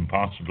give you some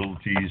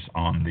possibilities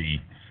on the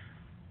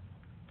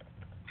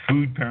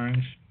food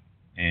pairings.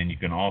 And you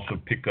can also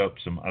pick up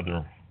some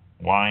other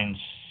wines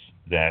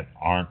that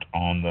aren't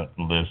on the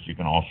list. You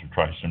can also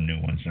try some new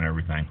ones and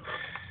everything.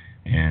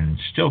 And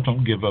still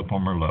don't give up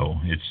on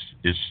Merlot.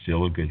 It's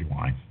still a good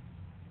wine.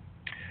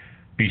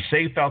 Be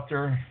safe out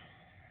there.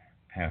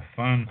 Have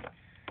fun.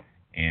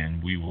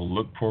 And we will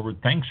look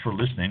forward. Thanks for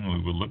listening. We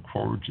will look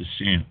forward to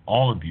seeing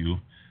all of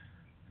you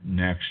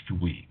next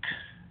week.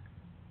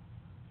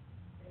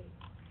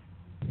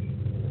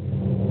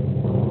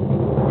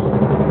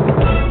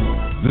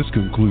 This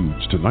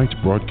concludes tonight's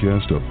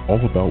broadcast of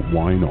All About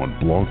Wine on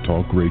Blog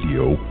Talk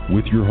Radio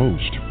with your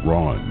host,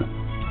 Ron.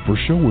 For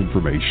show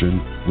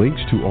information,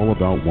 links to All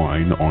About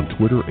Wine on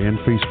Twitter and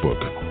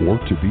Facebook, or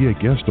to be a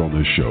guest on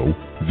this show,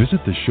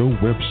 visit the show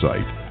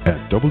website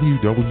at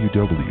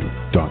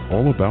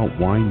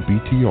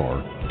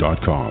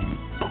www.allaboutwinebtr.com.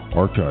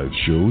 Archived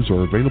shows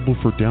are available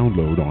for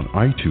download on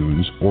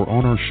iTunes or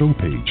on our show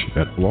page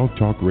at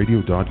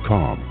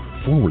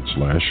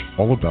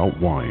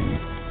blogtalkradio.com/allaboutwine.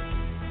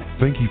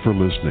 Thank you for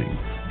listening.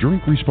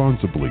 Drink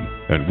responsibly,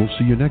 and we'll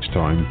see you next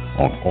time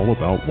on All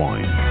About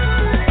Wine.